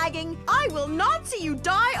my nagging. I will not see you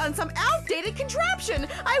die on some outdated contraption.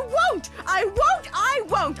 I won't!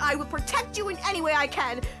 I will protect you in any way I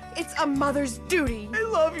can. It's a mother's duty. I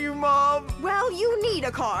love you, Mom. Well, you need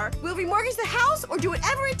a car. We'll remortgage the house or do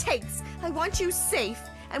whatever it takes. I want you safe.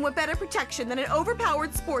 And what better protection than an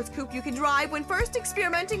overpowered sports coupe you can drive when first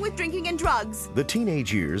experimenting with drinking and drugs? The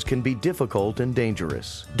teenage years can be difficult and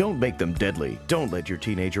dangerous. Don't make them deadly. Don't let your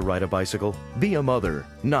teenager ride a bicycle. Be a mother,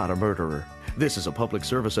 not a murderer. This is a public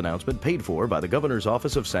service announcement paid for by the Governor's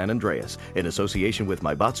Office of San Andreas in association with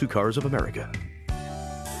Maibatsu Cars of America.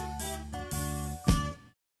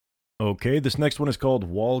 Okay, this next one is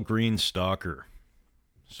called Walgreen Stalker.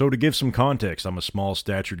 So to give some context, I'm a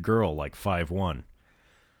small-statured girl, like 5'1".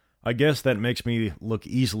 I guess that makes me look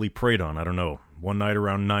easily preyed on, I don't know. One night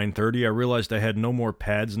around 9:30, I realized I had no more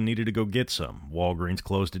pads and needed to go get some. Walgreens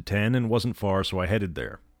closed at 10 and wasn't far, so I headed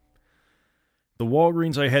there. The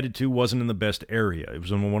Walgreens I headed to wasn't in the best area. It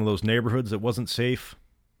was in one of those neighborhoods that wasn't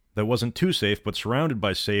too safe, but surrounded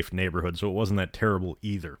by safe neighborhoods, so it wasn't that terrible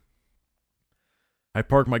either. I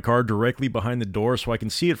parked my car directly behind the door so I can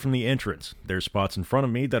see it from the entrance. There's spots in front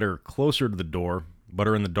of me that are closer to the door, but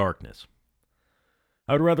are in the darkness.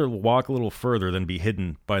 I would rather walk a little further than be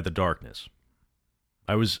hidden by the darkness.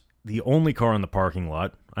 I was the only car in the parking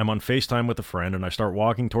lot. I'm on FaceTime with a friend, and I start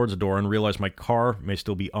walking towards the door and realize my car may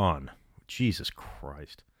still be on. Jesus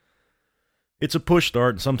Christ. It's a push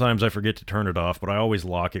start, and sometimes I forget to turn it off, but I always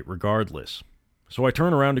lock it regardless. So I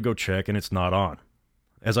turn around to go check, and it's not on.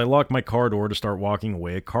 As I lock my car door to start walking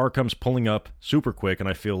away, a car comes pulling up super quick, and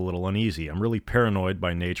I feel a little uneasy. I'm really paranoid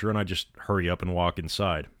by nature, and I just hurry up and walk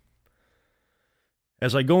inside.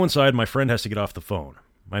 As I go inside, my friend has to get off the phone.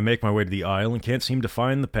 I make my way to the aisle and can't seem to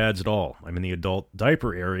find the pads at all. I'm in the adult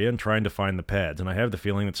diaper area and trying to find the pads, and I have the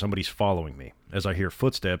feeling that somebody's following me, as I hear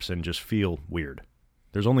footsteps and just feel weird.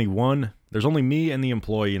 There's only me and the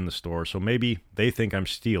employee in the store, so maybe they think I'm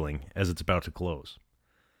stealing as it's about to close.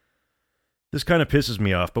 This kind of pisses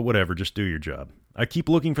me off, but whatever, just do your job. I keep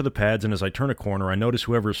looking for the pads, and as I turn a corner, I notice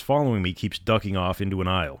whoever is following me keeps ducking off into an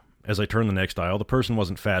aisle. As I turn the next aisle, the person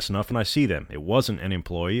wasn't fast enough, and I see them. It wasn't an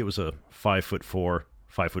employee, it was a 5'4",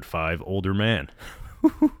 5'5" older man.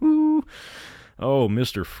 Oh,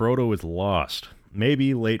 Mr. Frodo is lost.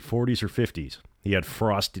 Maybe late 40s or 50s. He had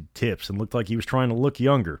frosted tips and looked like he was trying to look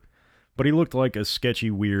younger, but he looked like a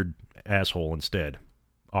sketchy, weird asshole instead.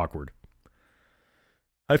 Awkward.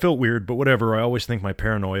 I felt weird, but whatever, I always think my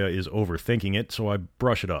paranoia is overthinking it, so I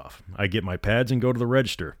brush it off. I get my pads and go to the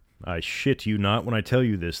register. I shit you not when I tell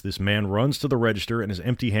you this man runs to the register and is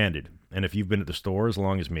empty-handed. And if you've been at the store as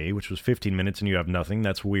long as me, which was 15 minutes and you have nothing,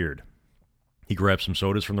 that's weird. He grabs some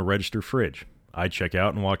sodas from the register fridge. I check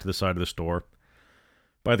out and walk to the side of the store,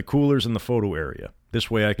 by the coolers in the photo area.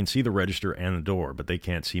 This way I can see the register and the door, but they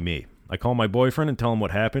can't see me. I call my boyfriend and tell him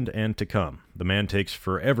what happened and to come. The man takes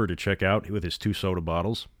forever to check out with his 2 soda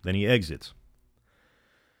bottles, then he exits.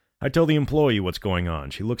 I tell the employee what's going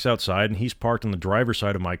on. She looks outside, and he's parked on the driver's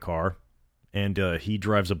side of my car, and he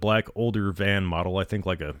drives a black older van model, I think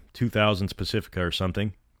like a 2000s Pacifica or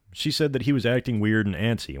something. She said that he was acting weird and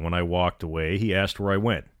antsy, and when I walked away, he asked where I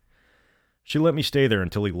went. She let me stay there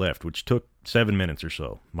until he left, which took 7 minutes or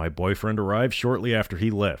so. My boyfriend arrived shortly after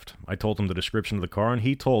he left. I told him the description of the car, and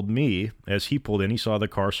he told me, as he pulled in, he saw the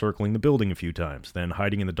car circling the building a few times, then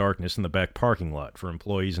hiding in the darkness in the back parking lot for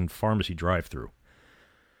employees and pharmacy drive-thru.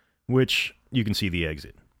 Which, you can see the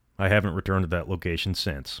exit. I haven't returned to that location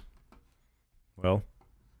since. Well,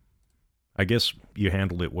 I guess you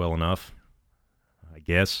handled it well enough. I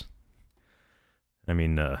guess. I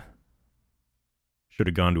mean, should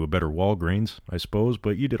have gone to a better Walgreens, I suppose,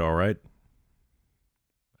 but you did all right.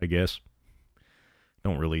 I guess.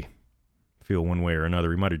 Don't really feel one way or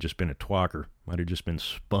another. He might have just been a twacker. Might have just been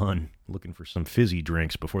spun, looking for some fizzy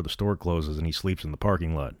drinks before the store closes and he sleeps in the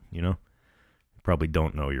parking lot, you know? Probably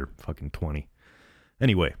don't know you're fucking 20.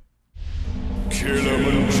 Anyway.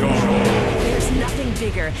 Kilimanjaro. There's nothing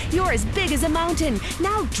bigger. You're as big as a mountain.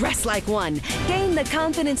 Now dress like one. Gain the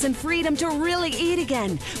confidence and freedom to really eat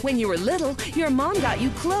again. When you were little, your mom got you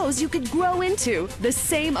clothes you could grow into. The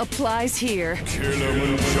same applies here.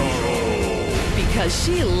 Kilimanjaro. Because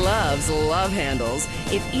she loves love handles.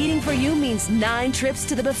 If eating for you means 9 trips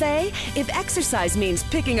to the buffet, if exercise means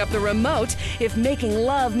picking up the remote, if making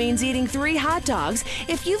love means eating 3 hot dogs,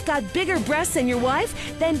 if you've got bigger breasts than your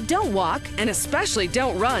wife, then don't walk, and especially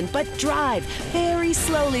don't run, but drive very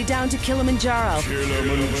slowly down to Kilimanjaro.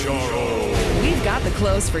 Kilimanjaro. We've got the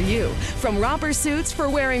clothes for you. From romper suits for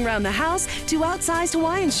wearing around the house to outsized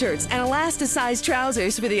Hawaiian shirts and elasticized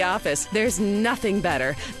trousers for the office. There's nothing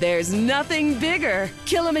better. There's nothing bigger.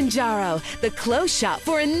 Kilimanjaro, the clothes shop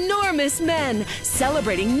for enormous men,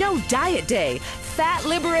 celebrating No Diet Day. Fat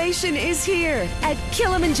liberation is here at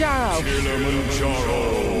Kilimanjaro.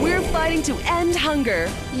 Kilimanjaro. We're fighting to end hunger.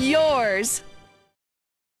 Yours.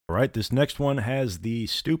 All right, this next one has the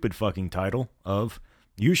stupid fucking title of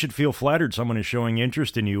 "You should feel flattered someone is showing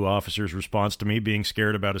interest in you," officer's response to me being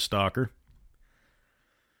scared about a stalker.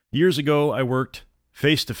 Years ago, I worked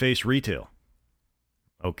face-to-face retail.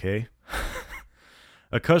 Okay.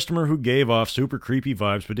 A customer who gave off super creepy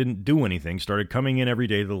vibes but didn't do anything started coming in every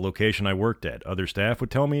day to the location I worked at. Other staff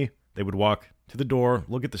would tell me they would walk to the door,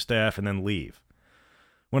 look at the staff, and then leave.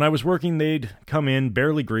 When I was working, they'd come in,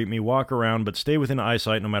 barely greet me, walk around, but stay within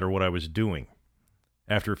eyesight no matter what I was doing.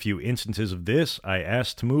 After a few instances of this, I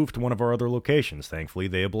asked to move to one of our other locations. Thankfully,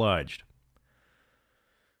 they obliged.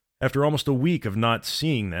 After almost a week of not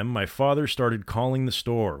seeing them, my father started calling the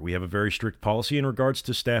store. We have a very strict policy in regards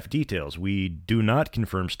to staff details. We do not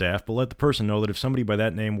confirm staff, but let the person know that if somebody by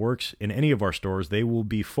that name works in any of our stores, they will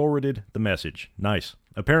be forwarded the message. Nice.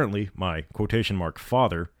 Apparently, my quotation mark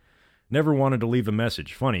father never wanted to leave a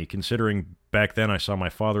message. Funny, considering back then I saw my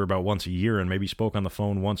father about once a year and maybe spoke on the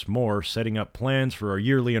phone once more, setting up plans for our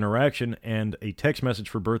yearly interaction and a text message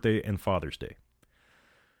for birthday and Father's Day.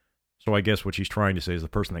 So I guess what she's trying to say is the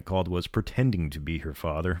person that called was pretending to be her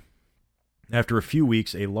father. After a few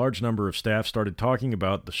weeks, a large number of staff started talking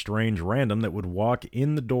about the strange random that would walk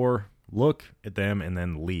in the door, look at them, and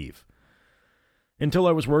then leave. Until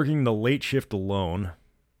I was working the late shift alone.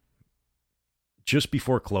 Just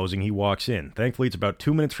before closing, he walks in. Thankfully, it's about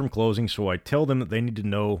 2 minutes from closing, so I tell them that they need to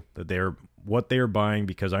know that what they are buying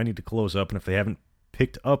because I need to close up, and if they haven't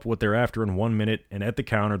picked up what they're after in 1 minute and at the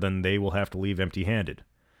counter, then they will have to leave empty-handed.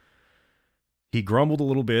 He grumbled a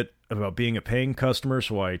little bit about being a paying customer,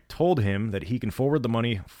 so I told him that he can forward the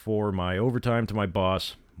money for my overtime to my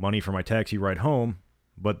boss, money for my taxi ride home,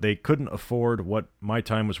 but they couldn't afford what my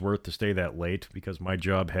time was worth to stay that late because my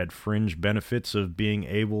job had fringe benefits of being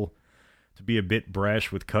able to be a bit brash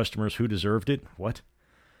with customers who deserved it. What?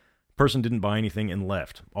 Person didn't buy anything and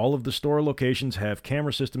left. All of the store locations have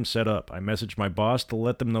camera systems set up. I messaged my boss to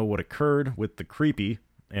let them know what occurred with the creepy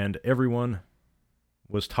and everyone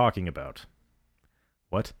was talking about.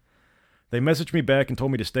 What? They messaged me back and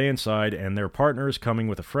told me to stay inside, and their partner is coming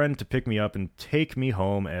with a friend to pick me up and take me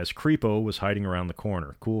home as Creepo was hiding around the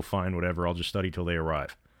corner. Cool, fine, whatever, I'll just study till they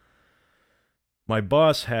arrive. My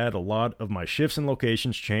boss had a lot of my shifts and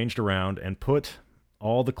locations changed around and put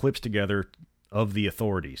all the clips together of the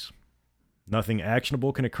authorities. Nothing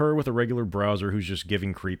actionable can occur with a regular browser who's just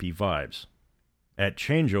giving creepy vibes. At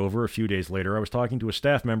changeover, a few days later, I was talking to a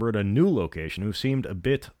staff member at a new location who seemed a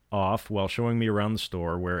bit off while showing me around the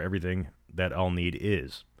store where everything that I'll need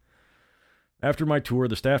is. After my tour,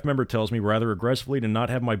 the staff member tells me rather aggressively to not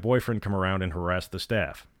have my boyfriend come around and harass the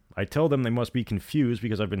staff. I tell them they must be confused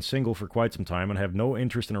because I've been single for quite some time and have no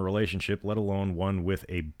interest in a relationship, let alone one with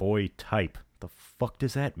a boy type. The fuck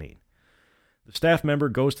does that mean? The staff member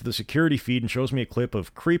goes to the security feed and shows me a clip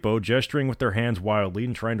of Creepo gesturing with their hands wildly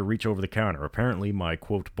and trying to reach over the counter. Apparently, my,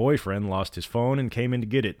 quote, boyfriend lost his phone and came in to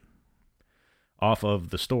get it off of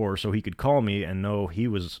the store so he could call me and know he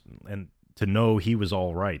was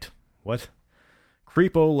all right. What?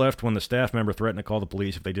 Creepo left when the staff member threatened to call the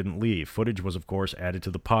police if they didn't leave. Footage was, of course, added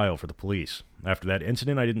to the pile for the police. After that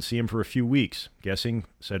incident, I didn't see him for a few weeks. Guessing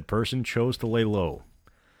said person chose to lay low.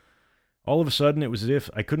 All of a sudden, it was as if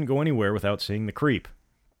I couldn't go anywhere without seeing the creep.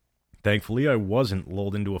 Thankfully, I wasn't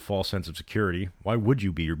lulled into a false sense of security. Why would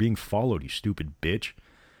you be? You're being followed, you stupid bitch.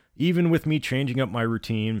 Even with me changing up my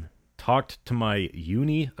routine, talked to my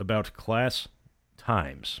uni about class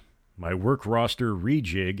times, my work roster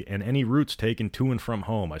rejig, and any routes taken to and from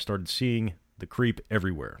home, I started seeing the creep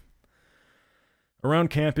everywhere. Around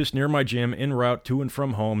campus, near my gym, en route to and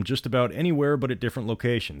from home, just about anywhere but at different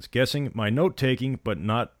locations. Guessing my note-taking, but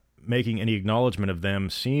not making any acknowledgement of them,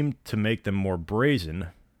 seemed to make them more brazen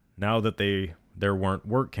now that there weren't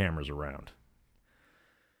work cameras around.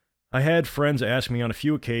 I had friends ask me on a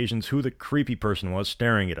few occasions who the creepy person was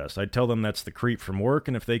staring at us. I'd tell them that's the creep from work,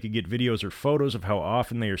 and if they could get videos or photos of how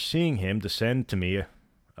often they are seeing him to send to me,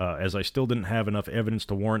 as I still didn't have enough evidence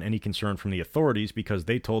to warrant any concern from the authorities because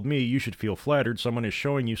they told me you should feel flattered someone is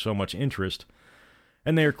showing you so much interest,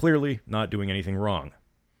 and they are clearly not doing anything wrong.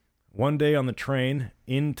 One day on the train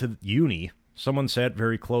into uni, someone sat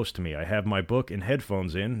very close to me. I have my book and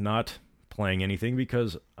headphones in, not playing anything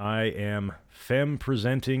because I am femme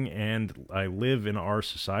presenting and I live in our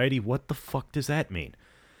society. What the fuck does that mean?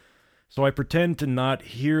 So I pretend to not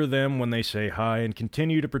hear them when they say hi and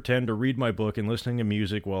continue to pretend to read my book and listening to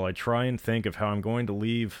music while I try and think of how I'm going to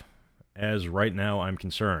leave, as right now I'm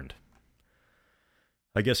concerned.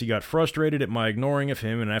 I guess he got frustrated at my ignoring of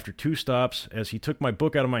him, and after 2 stops, as he took my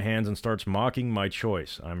book out of my hands and starts mocking my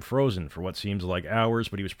choice. I'm frozen for what seems like hours,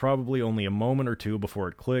 but he was probably only a moment or two before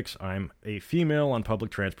it clicks. I'm a female on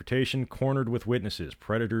public transportation, cornered with witnesses.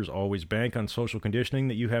 Predators always bank on social conditioning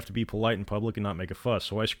that you have to be polite in public and not make a fuss.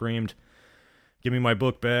 So I screamed, "Give me my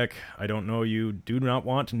book back. I don't know you, do not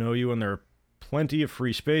want to know you, and there are plenty of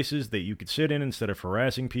free spaces that you could sit in instead of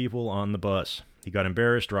harassing people on the bus." He got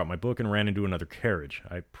embarrassed, dropped my book, and ran into another carriage.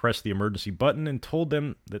 I pressed the emergency button and told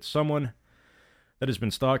them that someone that has been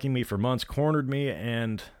stalking me for months cornered me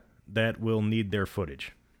and that will need their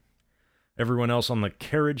footage. Everyone else on the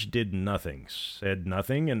carriage did nothing, said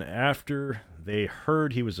nothing, and after they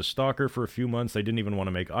heard he was a stalker for a few months, they didn't even want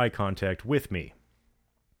to make eye contact with me.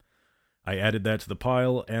 I added that to the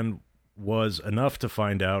pile and was enough to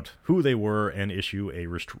find out who they were and issue a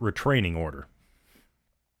retraining order.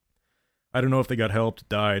 I don't know if they got helped,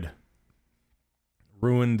 died,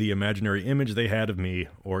 ruined the imaginary image they had of me,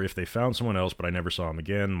 or if they found someone else, but I never saw him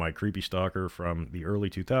again. My creepy stalker from the early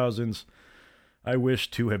 2000s. I wish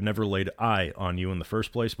to have never laid eye on you in the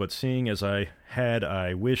first place, but seeing as I had,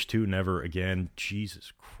 I wish to never again.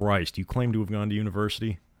 Jesus Christ, you claim to have gone to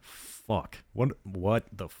university? Fuck. What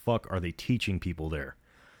the fuck are they teaching people there?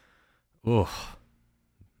 Ugh.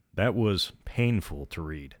 That was painful to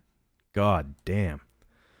read. God damn.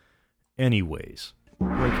 Anyways,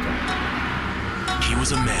 break time. He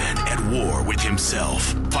was a man at war with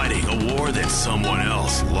himself, fighting a war that someone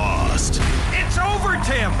else lost. It's over,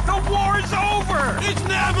 Tim! The war's over! It's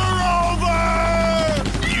never over!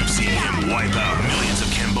 You've seen him wipe out millions of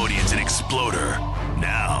Cambodians in Exploder.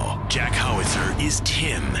 Now, Jack Howitzer is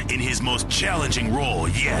Tim in his most challenging role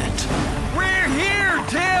yet. We're here,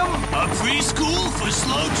 Tim! A preschool for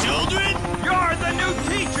slow children? You're the new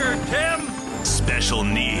teacher, Tim! Special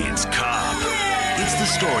Needs Cop. It's the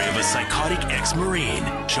story of a psychotic ex-Marine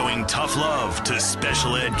showing tough love to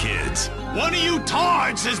special ed kids. One of you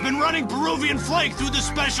tards has been running Peruvian flake through the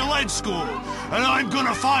special ed school, and I'm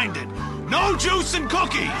gonna find it. No juice and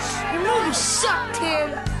cookies! Your movies suck,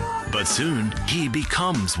 Tim! But soon, he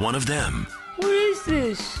becomes one of them. What is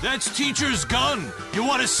this? That's teacher's gun. You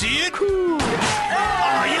want to see it? Cool.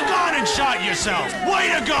 Oh, you gone and shot yourself.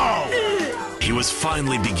 Way to go! He was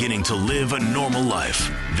finally beginning to live a normal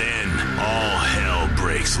life. Then, all hell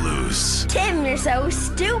breaks loose. Tim, you're so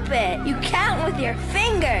stupid. You count with your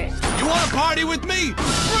fingers. You want to party with me?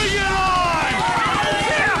 Bring it on!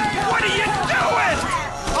 Tim, what are you doing?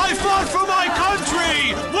 I fought for my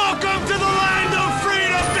country! Welcome to the land of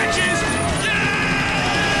freedom, bitches!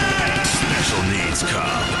 Yeah! Special Needs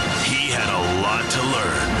Cop. He had a lot to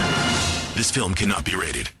learn. This film cannot be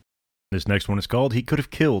rated. This next one is called He Could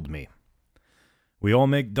Have Killed Me. We all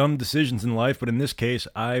make dumb decisions in life, but in this case,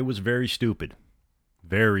 I was very stupid.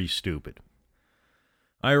 Very stupid.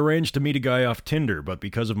 I arranged to meet a guy off Tinder, but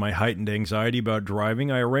because of my heightened anxiety about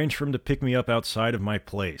driving, I arranged for him to pick me up outside of my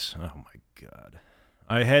place. Oh my God.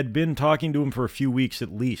 I had been talking to him for a few weeks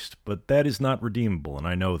at least, but that is not redeemable, and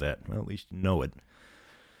I know that. Well, at least you know it.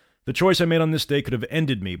 The choice I made on this day could have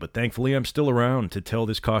ended me, but thankfully I'm still around to tell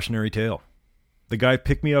this cautionary tale. The guy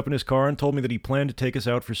picked me up in his car and told me that he planned to take us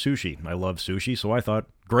out for sushi. I love sushi, so I thought,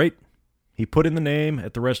 great. He put in the name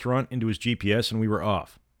at the restaurant into his GPS and we were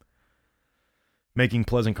off. Making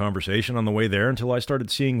pleasant conversation on the way there until I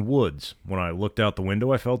started seeing woods. When I looked out the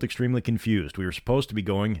window, I felt extremely confused. We were supposed to be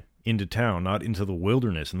going into town, not into the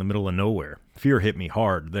wilderness in the middle of nowhere. Fear hit me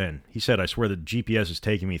hard then. He said, I swear the GPS is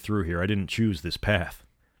taking me through here. I didn't choose this path.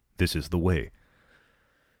 This is the way.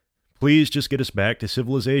 Please just get us back to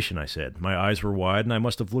civilization, I said. My eyes were wide, and I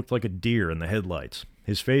must have looked like a deer in the headlights.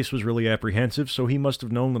 His face was really apprehensive, so he must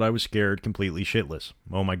have known that I was scared, completely shitless.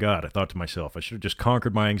 Oh my God, I thought to myself, I should have just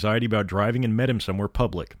conquered my anxiety about driving and met him somewhere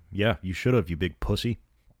public. Yeah, you should have, you big pussy.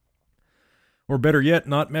 Or better yet,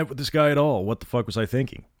 not met with this guy at all. What the fuck was I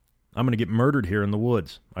thinking? I'm gonna get murdered here in the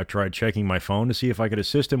woods. I tried checking my phone to see if I could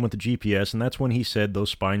assist him with the GPS, and that's when he said those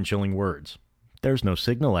spine-chilling words. There's no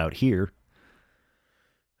signal out here.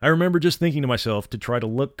 I remember just thinking to myself to try to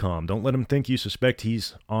look calm. Don't let him think you suspect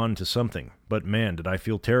he's on to something. But man, did I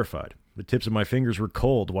feel terrified. The tips of my fingers were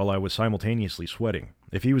cold while I was simultaneously sweating.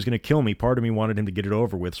 If he was going to kill me, part of me wanted him to get it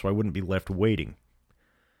over with so I wouldn't be left waiting.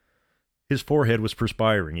 His forehead was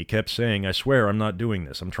perspiring. He kept saying, I swear I'm not doing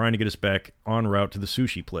this. I'm trying to get us back en route to the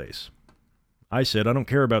sushi place. I said, I don't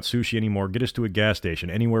care about sushi anymore. Get us to a gas station,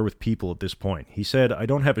 anywhere with people at this point. He said, I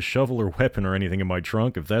don't have a shovel or weapon or anything in my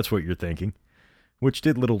trunk, if that's what you're thinking. Which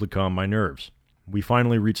did little to calm my nerves. We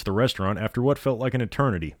finally reached the restaurant after what felt like an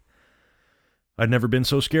eternity. I'd never been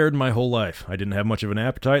so scared in my whole life. I didn't have much of an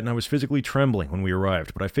appetite, and I was physically trembling when we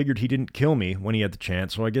arrived, but I figured he didn't kill me when he had the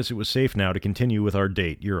chance, so I guess it was safe now to continue with our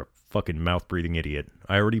date. You're a fucking mouth-breathing idiot.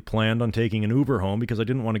 I already planned on taking an Uber home because I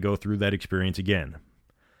didn't want to go through that experience again.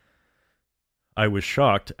 I was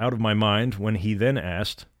shocked, out of my mind, when he then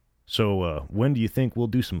asked, So, when do you think we'll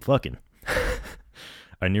do some fucking?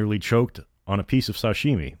 I nearly choked on a piece of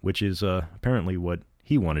sashimi, which is apparently what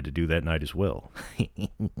he wanted to do that night as well.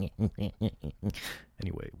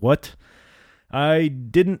 Anyway, what? I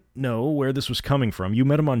didn't know where this was coming from. You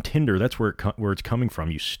met him on Tinder. That's where it's coming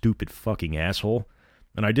from, you stupid fucking asshole.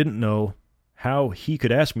 And I didn't know how he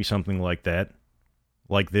could ask me something like that,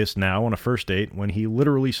 like this now on a first date, when he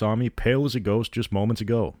literally saw me pale as a ghost just moments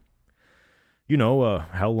ago. You know,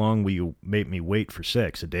 how long will you make me wait for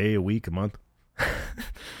sex? A day, a week, a month? He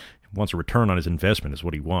wants a return on his investment is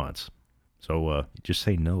what he wants. So just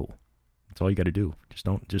say no. That's all you got to do.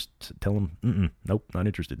 Just tell him, nope, not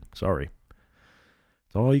interested. Sorry.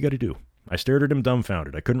 That's all you got to do. I stared at him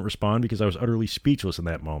dumbfounded. I couldn't respond because I was utterly speechless in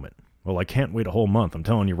that moment. Well, I can't wait a whole month, I'm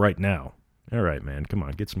telling you right now. All right, man, come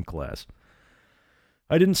on, get some class.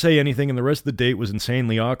 I didn't say anything, and the rest of the date was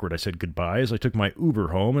insanely awkward. I said goodbye as I took my Uber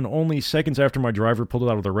home, and only seconds after my driver pulled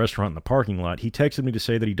out of the restaurant in the parking lot, he texted me to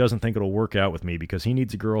say that he doesn't think it'll work out with me because he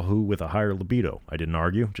needs a girl with a higher libido. I didn't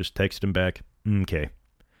argue, just texted him back, okay.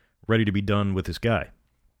 Ready to be done with this guy.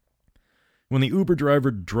 When the Uber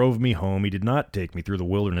driver drove me home, he did not take me through the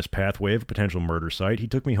wilderness pathway of a potential murder site. He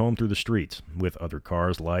took me home through the streets, with other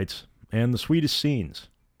cars, lights, and the sweetest scenes,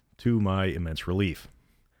 to my immense relief.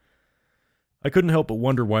 I couldn't help but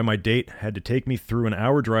wonder why my date had to take me through an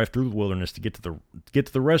hour drive through the wilderness to get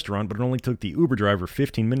to the restaurant, but it only took the Uber driver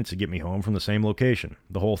 15 minutes to get me home from the same location.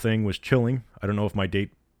 The whole thing was chilling. I don't know if my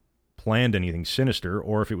date planned anything sinister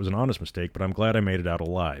or if it was an honest mistake, but I'm glad I made it out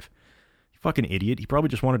alive. You fucking idiot. He probably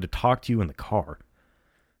just wanted to talk to you in the car.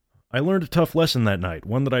 I learned a tough lesson that night,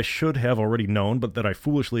 one that I should have already known, but that I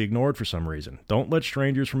foolishly ignored for some reason. Don't let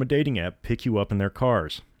strangers from a dating app pick you up in their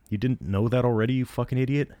cars. You didn't know that already, you fucking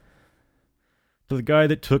idiot? To the guy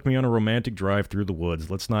that took me on a romantic drive through the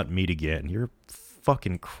woods, let's not meet again. You're a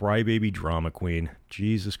fucking crybaby drama queen.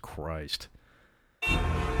 Jesus Christ.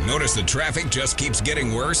 Notice the traffic just keeps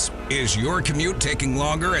getting worse? Is your commute taking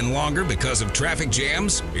longer and longer because of traffic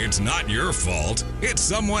jams? It's not your fault. It's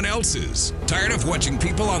someone else's. Tired of watching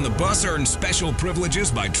people on the bus earn special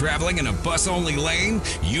privileges by traveling in a bus-only lane?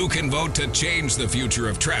 You can vote to change the future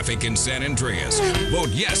of traffic in San Andreas. Vote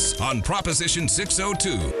yes on Proposition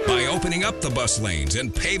 602. By opening up the bus lanes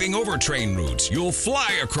and paving over train routes, you'll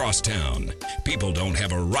fly across town. People don't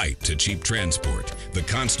have a right to cheap transport. The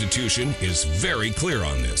Constitution is very clear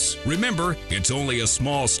on this. Remember, it's only a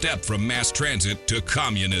small step from mass transit to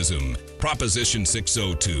communism. Proposition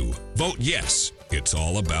 602. Vote yes. It's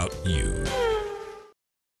all about you.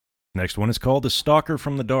 Next one is called The Stalker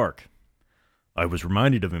from the Dark. I was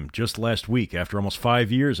reminded of him just last week after almost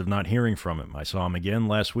 5 years of not hearing from him. I saw him again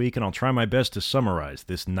last week, and I'll try my best to summarize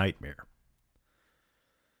this nightmare.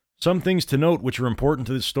 Some things to note which are important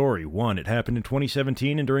to this story. 1, it happened in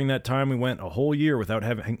 2017, and during that time we went a whole year without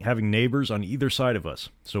having neighbors on either side of us.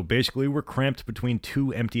 So basically we're cramped between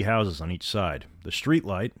 2 empty houses on each side. The street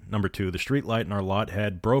light, number 2, the street light in our lot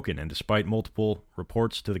had broken, and despite multiple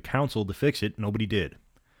reports to the council to fix it, nobody did.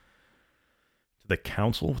 To the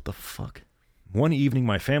council? What the fuck? One evening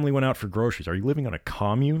my family went out for groceries. Are you living on a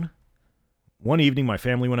commune? One evening my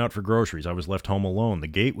family went out for groceries. I was left home alone. The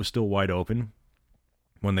gate was still wide open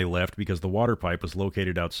when they left because the water pipe was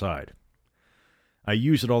located outside. I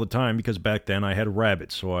used it all the time because back then I had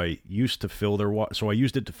rabbits, so I used it to fill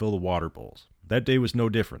the water bowls. That day was no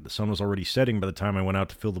different. The sun was already setting by the time I went out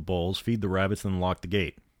to fill the bowls, feed the rabbits, and lock the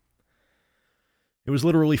gate. It was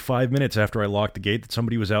literally 5 minutes after I locked the gate that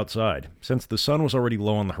somebody was outside. Since the sun was already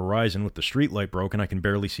low on the horizon with the street light broken, I can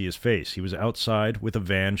barely see his face. He was outside with a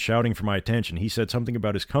van shouting for my attention. He said something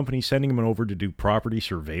about his company sending him over to do property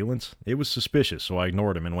surveillance. It was suspicious, so I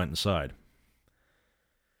ignored him and went inside.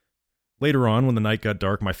 Later on, when the night got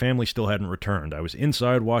dark, my family still hadn't returned. I was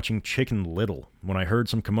inside watching Chicken Little when I heard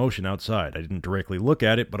some commotion outside. I didn't directly look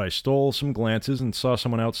at it, but I stole some glances and saw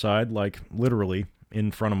someone outside, like literally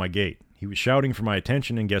in front of my gate. He was shouting for my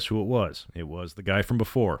attention, and guess who it was? It was the guy from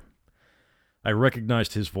before. I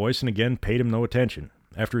recognized his voice and again paid him no attention.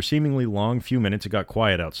 After a seemingly long few minutes, it got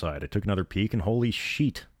quiet outside. I took another peek, and holy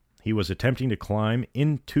shit, he was attempting to climb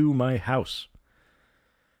into my house.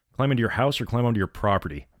 Climb into your house or climb onto your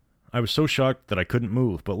property? I was so shocked that I couldn't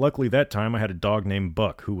move, but luckily that time I had a dog named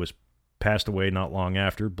Buck, who was passed away not long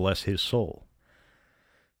after, bless his soul.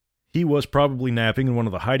 He was probably napping in one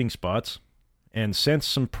of the hiding spots, and sensed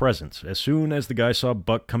some presence. As soon as the guy saw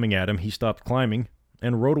Buck coming at him, he stopped climbing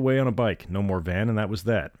and rode away on a bike. No more van, and that was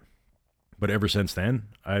that. But ever since then,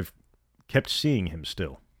 I've kept seeing him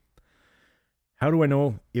still. How do I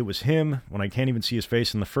know it was him when I can't even see his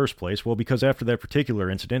face in the first place? Well, because after that particular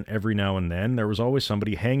incident, every now and then, there was always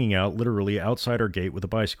somebody hanging out literally outside our gate with a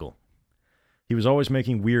bicycle. He was always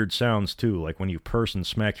making weird sounds, too, like when you purse and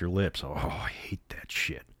smack your lips. Oh, I hate that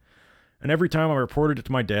shit. And every time I reported it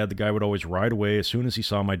to my dad, the guy would always ride away as soon as he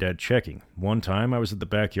saw my dad checking. One time, I was at the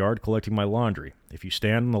backyard collecting my laundry. If you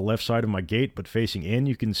stand on the left side of my gate but facing in,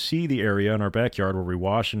 you can see the area in our backyard where we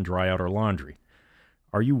wash and dry out our laundry.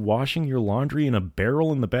 Are you washing your laundry in a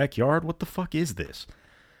barrel in the backyard? What the fuck is this?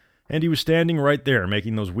 And he was standing right there,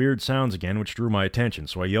 making those weird sounds again, which drew my attention.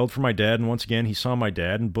 So I yelled for my dad, and once again he saw my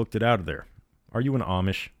dad and booked it out of there. Are you an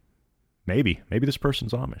Amish? Maybe this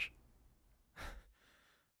person's Amish.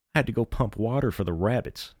 I had to go pump water for the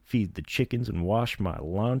rabbits, feed the chickens, and wash my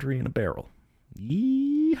laundry in a barrel.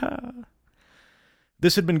 Yeehaw.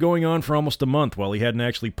 This had been going on for almost a month while he hadn't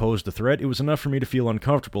actually posed a threat. It was enough for me to feel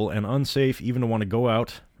uncomfortable and unsafe even to want to go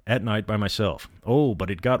out at night by myself. Oh, but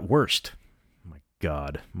it got worse. My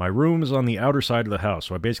God. My room is on the outer side of the house,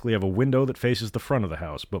 so I basically have a window that faces the front of the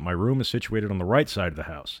house, but my room is situated on the right side of the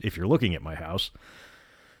house, if you're looking at my house.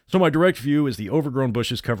 So my direct view is the overgrown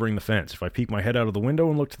bushes covering the fence. If I peek my head out of the window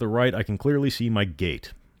and look to the right, I can clearly see my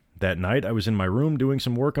gate. That night, I was in my room doing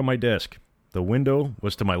some work on my desk. The window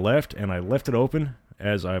was to my left, and I left it open,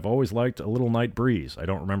 as I've always liked a little night breeze. I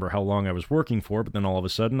don't remember how long I was working for, but then all of a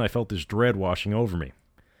sudden I felt this dread washing over me.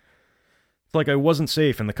 It's like I wasn't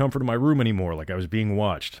safe in the comfort of my room anymore, like I was being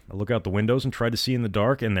watched. I look out the windows and try to see in the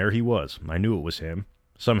dark, and there he was. I knew it was him.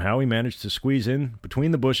 Somehow he managed to squeeze in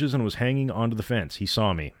between the bushes and was hanging onto the fence. He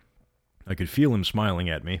saw me. I could feel him smiling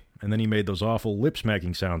at me, and then he made those awful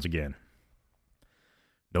lip-smacking sounds again.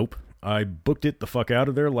 Nope. I booked it the fuck out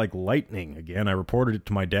of there like lightning. Again, I reported it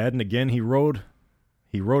to my dad, and again he rode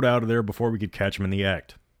out of there before we could catch him in the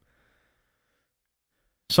act.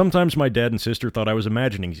 Sometimes my dad and sister thought I was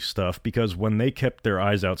imagining stuff because when they kept their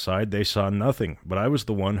eyes outside, they saw nothing, but I was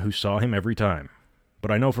the one who saw him every time.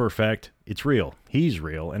 But I know for a fact it's real. He's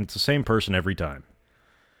real, and it's the same person every time.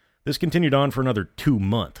 This continued on for another 2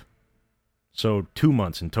 months. So 2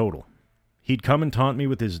 months in total. He'd come and taunt me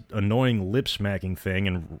with his annoying lip-smacking thing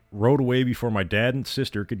and rode away before my dad and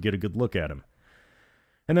sister could get a good look at him.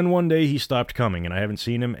 And then one day he stopped coming, and I haven't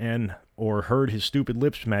seen him or heard his stupid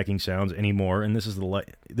lip-smacking sounds anymore, and this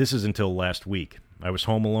is until last week. I was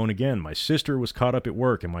home alone again. My sister was caught up at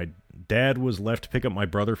work, and my dad was left to pick up my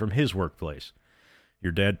brother from his workplace.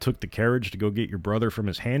 Your dad took the carriage to go get your brother from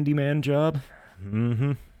his handyman job?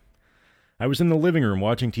 Mm-hmm. I was in the living room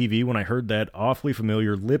watching TV when I heard that awfully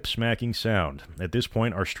familiar lip-smacking sound. At this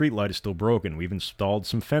point, our street light is still broken. We've installed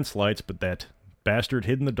some fence lights, but that bastard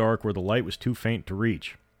hid in the dark where the light was too faint to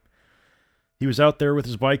reach. He was out there with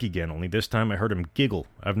his bike again, only this time I heard him giggle.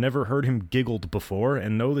 I've never heard him giggled before,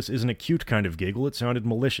 and no, this isn't a cute kind of giggle. It sounded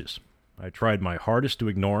malicious. I tried my hardest to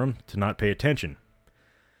ignore him, to not pay attention.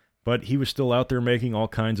 But he was still out there making all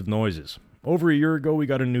kinds of noises. Over a year ago, we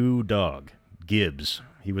got a new dog, Gibbs.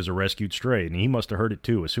 He was a rescued stray, and he must have heard it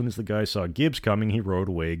too. As soon as the guy saw Gibbs coming, he rode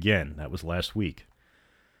away again. That was last week.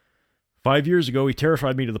 5 years ago, he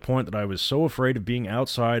terrified me to the point that I was so afraid of being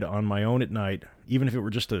outside on my own at night, even if it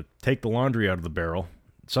were just to take the laundry out of the barrel.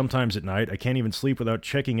 Sometimes at night, I can't even sleep without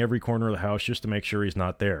checking every corner of the house just to make sure he's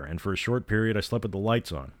not there, and for a short period, I slept with the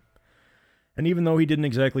lights on. And even though he didn't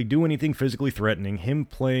exactly do anything physically threatening, him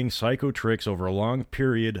playing psycho tricks over a long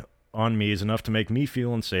period on me is enough to make me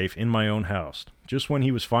feel unsafe in my own house. Just when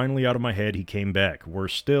he was finally out of my head, he came back.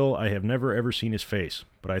 Worse still, I have never ever seen his face,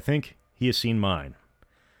 but I think he has seen mine.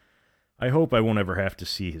 I hope I won't ever have to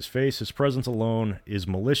see his face. His presence alone is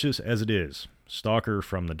malicious as it is. Stalker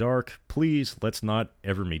from the dark, please let's not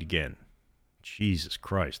ever meet again. Jesus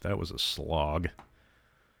Christ, that was a slog.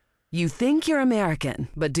 You think you're American,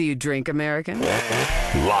 but do you drink American?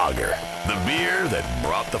 Lager, the beer that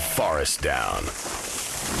brought the forest down.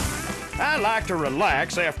 I like to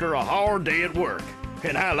relax after a hard day at work.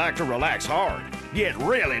 And I like to relax hard. Get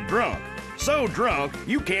really drunk. So drunk,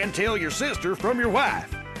 you can't tell your sister from your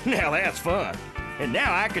wife. Now that's fun. And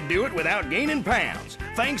now I can do it without gaining pounds,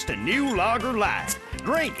 thanks to new Lager Light.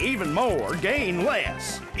 Drink even more, gain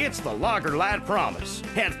less. It's the Lager Light promise.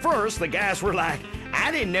 At first, the guys were like, I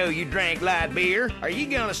didn't know you drank light beer. Are you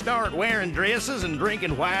gonna start wearing dresses and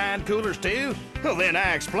drinking wine coolers too? Well, then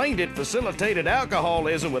I explained it facilitated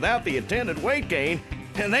alcoholism without the attendant weight gain,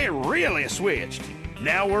 and they really switched.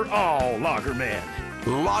 Now we're all lager men.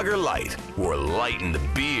 Lager Light. We're light in the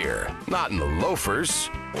beer, not in the loafers.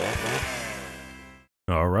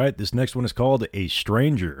 All right, this next one is called A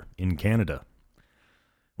Stranger in Canada.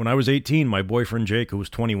 When I was 18, my boyfriend Jake, who was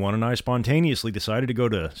 21, and I spontaneously decided to go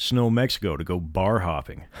to Snow, Mexico to go bar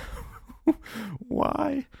hopping.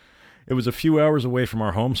 Why? It was a few hours away from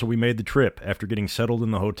our home, so we made the trip. After getting settled in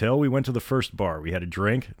the hotel, we went to the first bar. We had a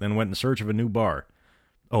drink, then went in search of a new bar.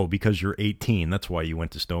 Oh, because you're 18, that's why you went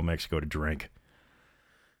to Snow, Mexico to drink.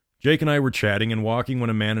 Jake and I were chatting and walking when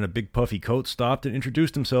a man in a big puffy coat stopped and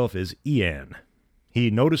introduced himself as Ian.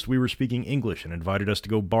 He noticed we were speaking English and invited us to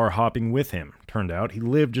go bar hopping with him. Turned out he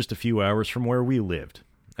lived just a few hours from where we lived.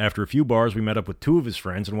 After a few bars, we met up with two of his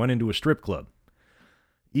friends and went into a strip club.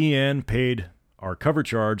 Ian paid our cover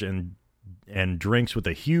charge and drinks with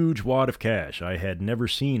a huge wad of cash. I had never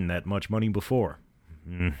seen that much money before.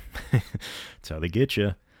 That's how they get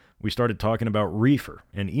you. We started talking about reefer,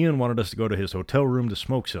 and Ian wanted us to go to his hotel room to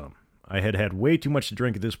smoke some. I had had way too much to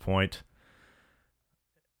drink at this point,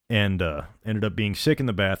 and ended up being sick in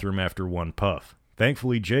the bathroom after one puff.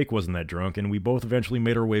 Thankfully, Jake wasn't that drunk, and we both eventually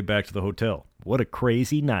made our way back to the hotel. What a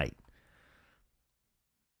crazy night.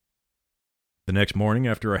 The next morning,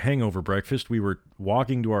 after a hangover breakfast, we were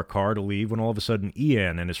walking to our car to leave when all of a sudden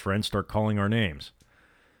Ian and his friends start calling our names.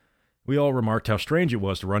 We all remarked how strange it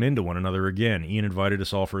was to run into one another again. Ian invited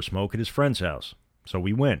us all for a smoke at his friend's house. So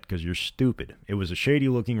we went, because you're stupid. It was a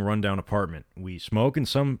shady-looking, run-down apartment. We smoke, and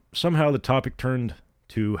somehow the topic turned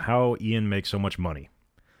to how Ian makes so much money.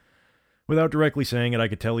 Without directly saying it, I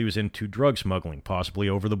could tell he was into drug smuggling, possibly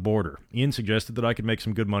over the border. Ian suggested that I could make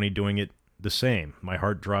some good money doing it the same. My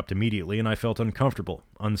heart dropped immediately, and I felt uncomfortable,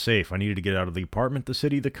 unsafe. I needed to get out of the apartment, the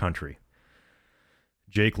city, the country.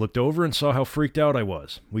 Jake looked over and saw how freaked out I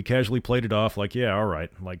was. We casually played it off like, yeah, all right,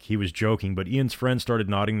 like he was joking, but Ian's friends started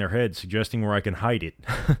nodding their heads, suggesting where I can hide it.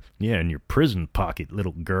 Yeah, in your prison pocket,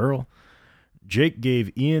 little girl. Jake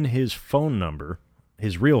gave Ian his phone number,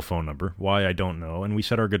 his real phone number, why I don't know, and we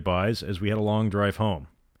said our goodbyes as we had a long drive home.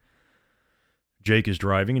 Jake is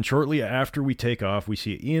driving, and shortly after we take off, we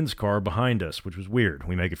see Ian's car behind us, which was weird.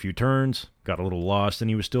 We make a few turns, got a little lost, and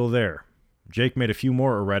he was still there. Jake made a few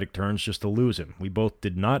more erratic turns just to lose him. We both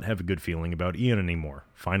did not have a good feeling about Ian anymore.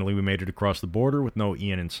 Finally, we made it across the border with no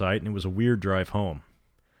Ian in sight, and it was a weird drive home.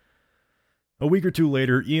 A week or two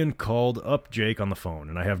later, Ian called up Jake on the phone,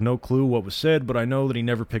 and I have no clue what was said, but I know that he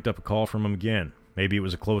never picked up a call from him again. Maybe it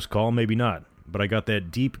was a close call, maybe not. But I got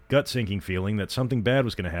that deep, gut-sinking feeling that something bad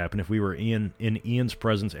was going to happen if we were in Ian's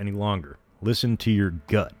presence any longer. Listen to your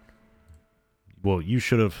gut. Well, your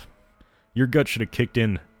gut should have kicked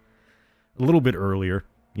in a little bit earlier.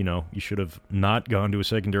 You know, you should have not gone to a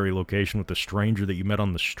secondary location with a stranger that you met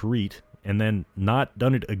on the street, and then not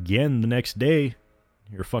done it again the next day.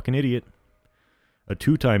 You're a fucking idiot. A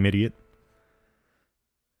two-time idiot.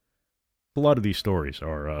 A lot of these stories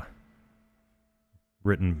are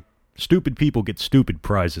written... Stupid people get stupid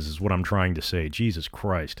prizes is what I'm trying to say. Jesus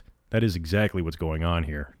Christ. That is exactly what's going on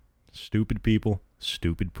here. Stupid people,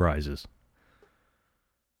 stupid prizes.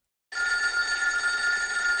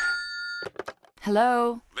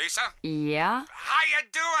 Hello? Lisa? Yeah? How you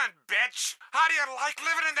doing, bitch? How do you like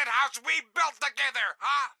living in that house we built together,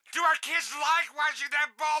 huh? Do our kids like watching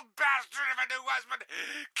that bald bastard of a new husband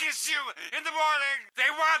kiss you in the morning? They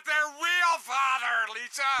want their real father,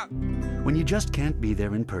 Lisa! When you just can't be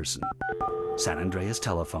there in person. San Andreas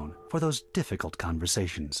Telephone for those difficult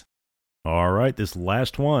conversations. All right, this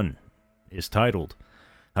last one is titled,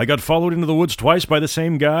 I Got Followed into the Woods Twice by the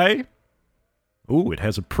Same Guy? Ooh, it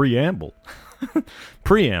has a preamble.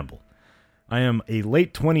 Preamble. I am a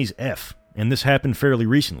late 20s F, and this happened fairly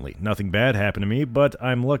recently. Nothing bad happened to me, but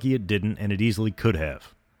I'm lucky it didn't, and it easily could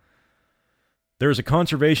have. There is a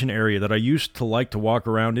conservation area that I used to like to walk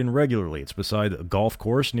around in regularly. It's beside a golf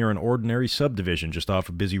course near an ordinary subdivision just off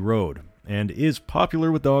a busy road, and is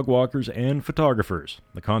popular with dog walkers and photographers.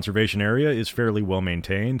 The conservation area is fairly well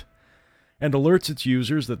maintained, and alerts its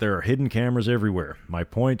users that there are hidden cameras everywhere. My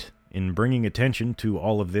point in bringing attention to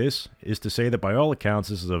all of this is to say that by all accounts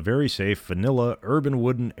this is a very safe, vanilla, urban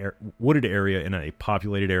wooded area in a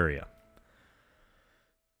populated area.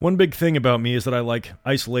 One big thing about me is that I like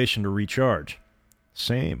isolation to recharge.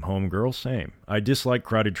 Same, homegirl, same. I dislike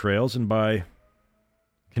crowded trails, and by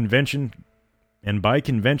convention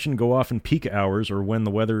go off in peak hours or when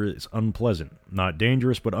the weather is unpleasant. Not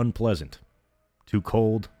dangerous, but unpleasant. Too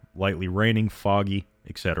cold, lightly raining, foggy,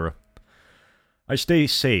 etc. I stay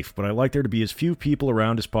safe, but I like there to be as few people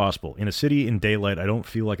around as possible. In a city in daylight, I don't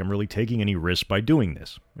feel like I'm really taking any risks by doing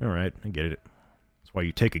this. Alright, I get it. That's why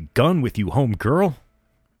you take a gun with you, homegirl.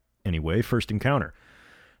 Anyway, first encounter.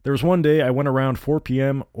 There was one day I went around 4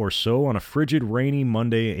 p.m. or so on a frigid, rainy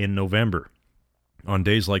Monday in November. On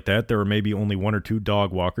days like that, there were maybe only one or two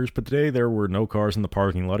dog walkers, but today there were no cars in the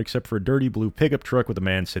parking lot except for a dirty blue pickup truck with a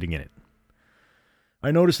man sitting in it. I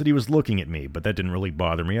noticed that he was looking at me, but that didn't really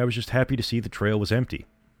bother me. I was just happy to see the trail was empty.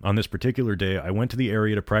 On this particular day, I went to the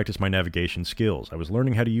area to practice my navigation skills. I was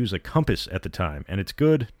learning how to use a compass at the time, and it's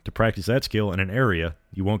good to practice that skill in an area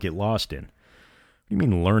you won't get lost in. What do you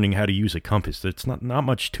mean learning how to use a compass? There's not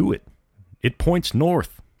much to it. It points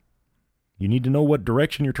north. You need to know what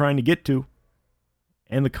direction you're trying to get to.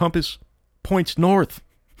 And the compass points north.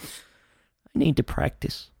 I need to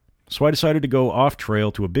practice. So I decided to go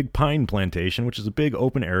off-trail to a big pine plantation, which is a big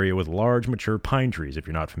open area with large mature pine trees. If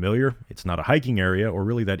you're not familiar, it's not a hiking area or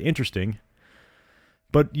really that interesting.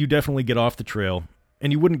 But you definitely get off the trail.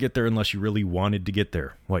 And you wouldn't get there unless you really wanted to get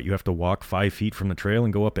there. What, you have to walk 5 feet from the trail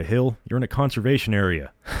and go up a hill? You're in a conservation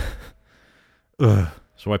area. Ugh,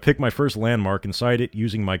 so I pick my first landmark inside it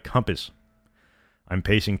using my compass. I'm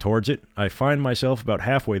pacing towards it. I find myself about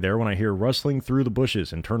halfway there when I hear rustling through the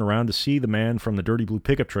bushes and turn around to see the man from the dirty blue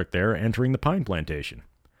pickup truck there entering the pine plantation.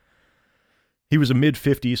 He was a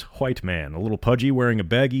mid-50s white man, a little pudgy, wearing a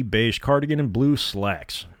baggy beige cardigan and blue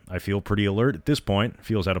slacks. I feel pretty alert at this point,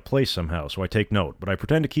 feels out of place somehow, so I take note, but I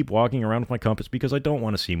pretend to keep walking around with my compass because I don't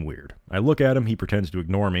want to seem weird. I look at him, he pretends to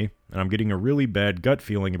ignore me, and I'm getting a really bad gut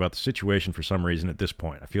feeling about the situation for some reason at this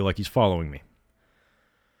point. I feel like he's following me.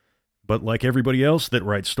 But like everybody else that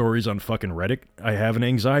writes stories on fucking Reddit, I have an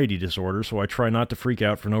anxiety disorder, so I try not to freak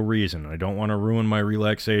out for no reason. I don't want to ruin my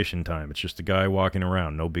relaxation time. It's just a guy walking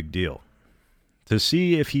around, no big deal. To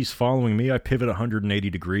see if he's following me, I pivot 180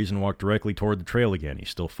 degrees and walk directly toward the trail again. He's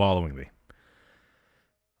still following me.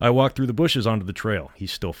 I walk through the bushes onto the trail.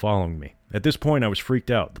 He's still following me. At this point, I was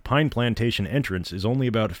freaked out. The pine plantation entrance is only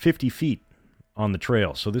about 50 feet on the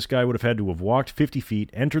trail, so this guy would have had to have walked 50 feet,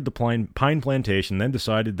 entered the pine plantation, then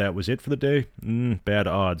decided that was it for the day? Bad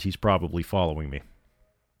odds. He's probably following me.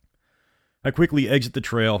 I quickly exit the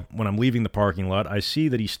trail. When I'm leaving the parking lot, I see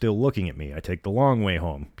that he's still looking at me. I take the long way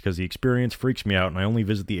home, because the experience freaks me out, and I only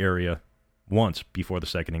visit the area once before the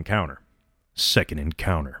second encounter.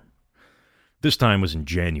 This time was in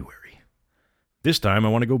January. This time I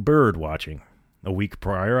want to go bird watching. A week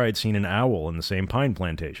prior, I had seen an owl in the same pine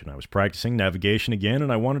plantation. I was practicing navigation again,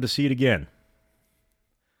 and I wanted to see it again.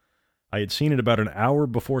 I had seen it about an hour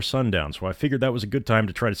before sundown, so I figured that was a good time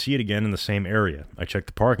to try to see it again in the same area. I checked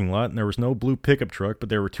the parking lot, and there was no blue pickup truck, but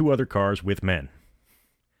there were two other cars with men.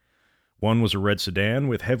 One was a red sedan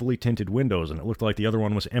with heavily tinted windows, and it looked like the other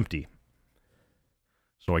one was empty.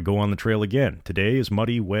 So I go on the trail again. Today is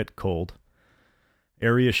muddy, wet, cold.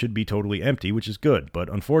 Area should be totally empty, which is good, but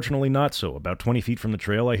unfortunately not so. About 20 feet from the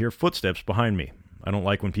trail, I hear footsteps behind me. I don't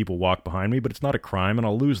like when people walk behind me, but it's not a crime, and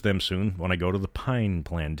I'll lose them soon when I go to the pine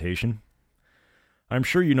plantation. I'm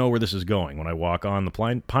sure you know where this is going. When I walk on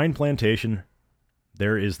the pine plantation,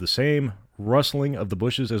 there is the same rustling of the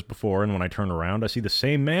bushes as before, and when I turn around, I see the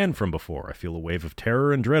same man from before. I feel a wave of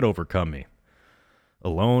terror and dread overcome me.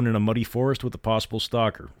 Alone in a muddy forest with a possible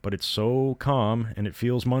stalker, but it's so calm, and it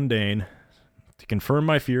feels mundane. To confirm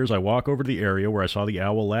my fears, I walk over to the area where I saw the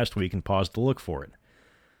owl last week and pause to look for it.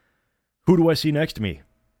 Who do I see next to me?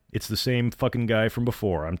 It's the same fucking guy from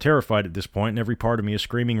before. I'm terrified at this point, and every part of me is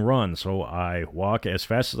screaming run, so I walk as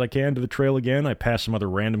fast as I can to the trail again. I pass some other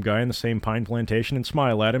random guy in the same pine plantation and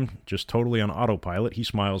smile at him, just totally on autopilot. He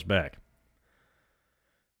smiles back.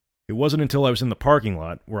 It wasn't until I was in the parking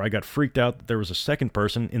lot where I got freaked out that there was a second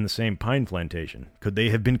person in the same pine plantation. Could they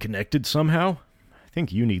have been connected somehow? I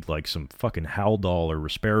think you need like some fucking Haldol or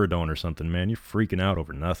Risperidone or something, man. You're freaking out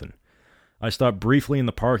over nothing. I stop briefly in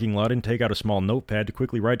the parking lot and take out a small notepad to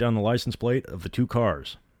quickly write down the license plate of the two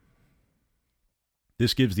cars.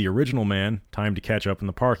 This gives the original man time to catch up in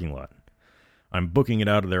the parking lot. I'm booking it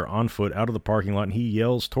out of there on foot out of the parking lot, and he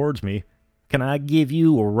yells towards me, "Can I give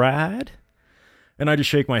you a ride?" And I just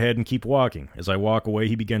shake my head and keep walking. As I walk away,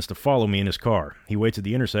 he begins to follow me in his car. He waits at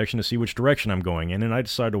the intersection to see which direction I'm going in, and I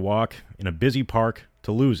decide to walk in a busy park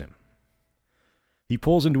to lose him. He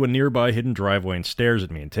pulls into a nearby hidden driveway and stares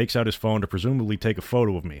at me and takes out his phone to presumably take a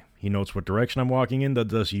photo of me. He notes what direction I'm walking in,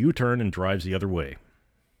 does a U-turn, and drives the other way.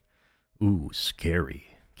 Ooh,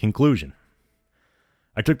 scary. Conclusion.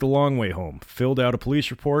 I took the long way home, filled out a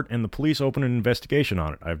police report, and the police opened an investigation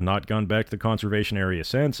on it. I have not gone back to the conservation area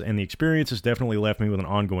since, and the experience has definitely left me with an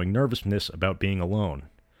ongoing nervousness about being alone.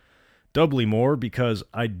 Doubly more because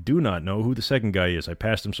I do not know who the second guy is. I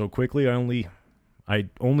passed him so quickly, I only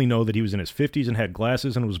know that he was in his 50s and had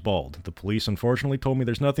glasses and was bald. The police unfortunately told me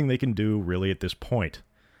there's nothing they can do really at this point.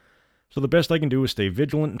 So the best I can do is stay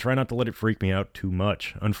vigilant and try not to let it freak me out too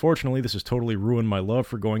much. Unfortunately, this has totally ruined my love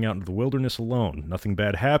for going out into the wilderness alone. Nothing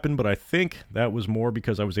bad happened, but I think that was more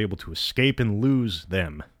because I was able to escape and lose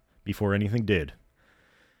them before anything did.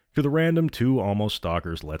 To the random two almost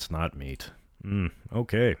stalkers, let's not meet.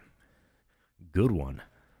 Okay. Good one.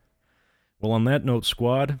 Well, on that note,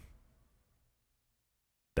 squad,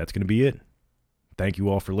 that's going to be it. Thank you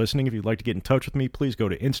all for listening. If you'd like to get in touch with me, please go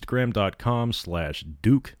to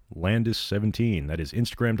Instagram.com/DukeLandis17. That is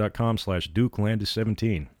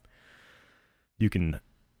Instagram.com/DukeLandis17. You can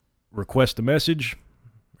request a message,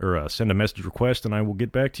 or send a message request, and I will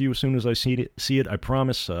get back to you as soon as I see it. I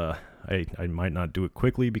promise. I might not do it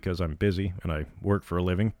quickly because I'm busy and I work for a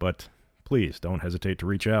living, but please don't hesitate to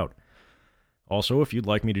reach out. Also, if you'd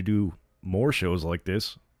like me to do more shows like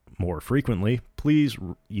this more frequently, please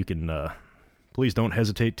don't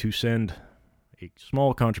hesitate to send a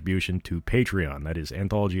small contribution to Patreon. That is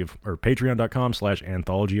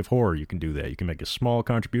Patreon.com/Anthology of Horror. You can do that. You can make a small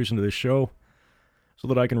contribution to this show, so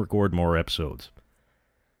that I can record more episodes.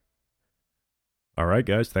 Alright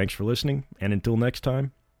guys, thanks for listening, and until next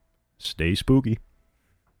time, stay spooky.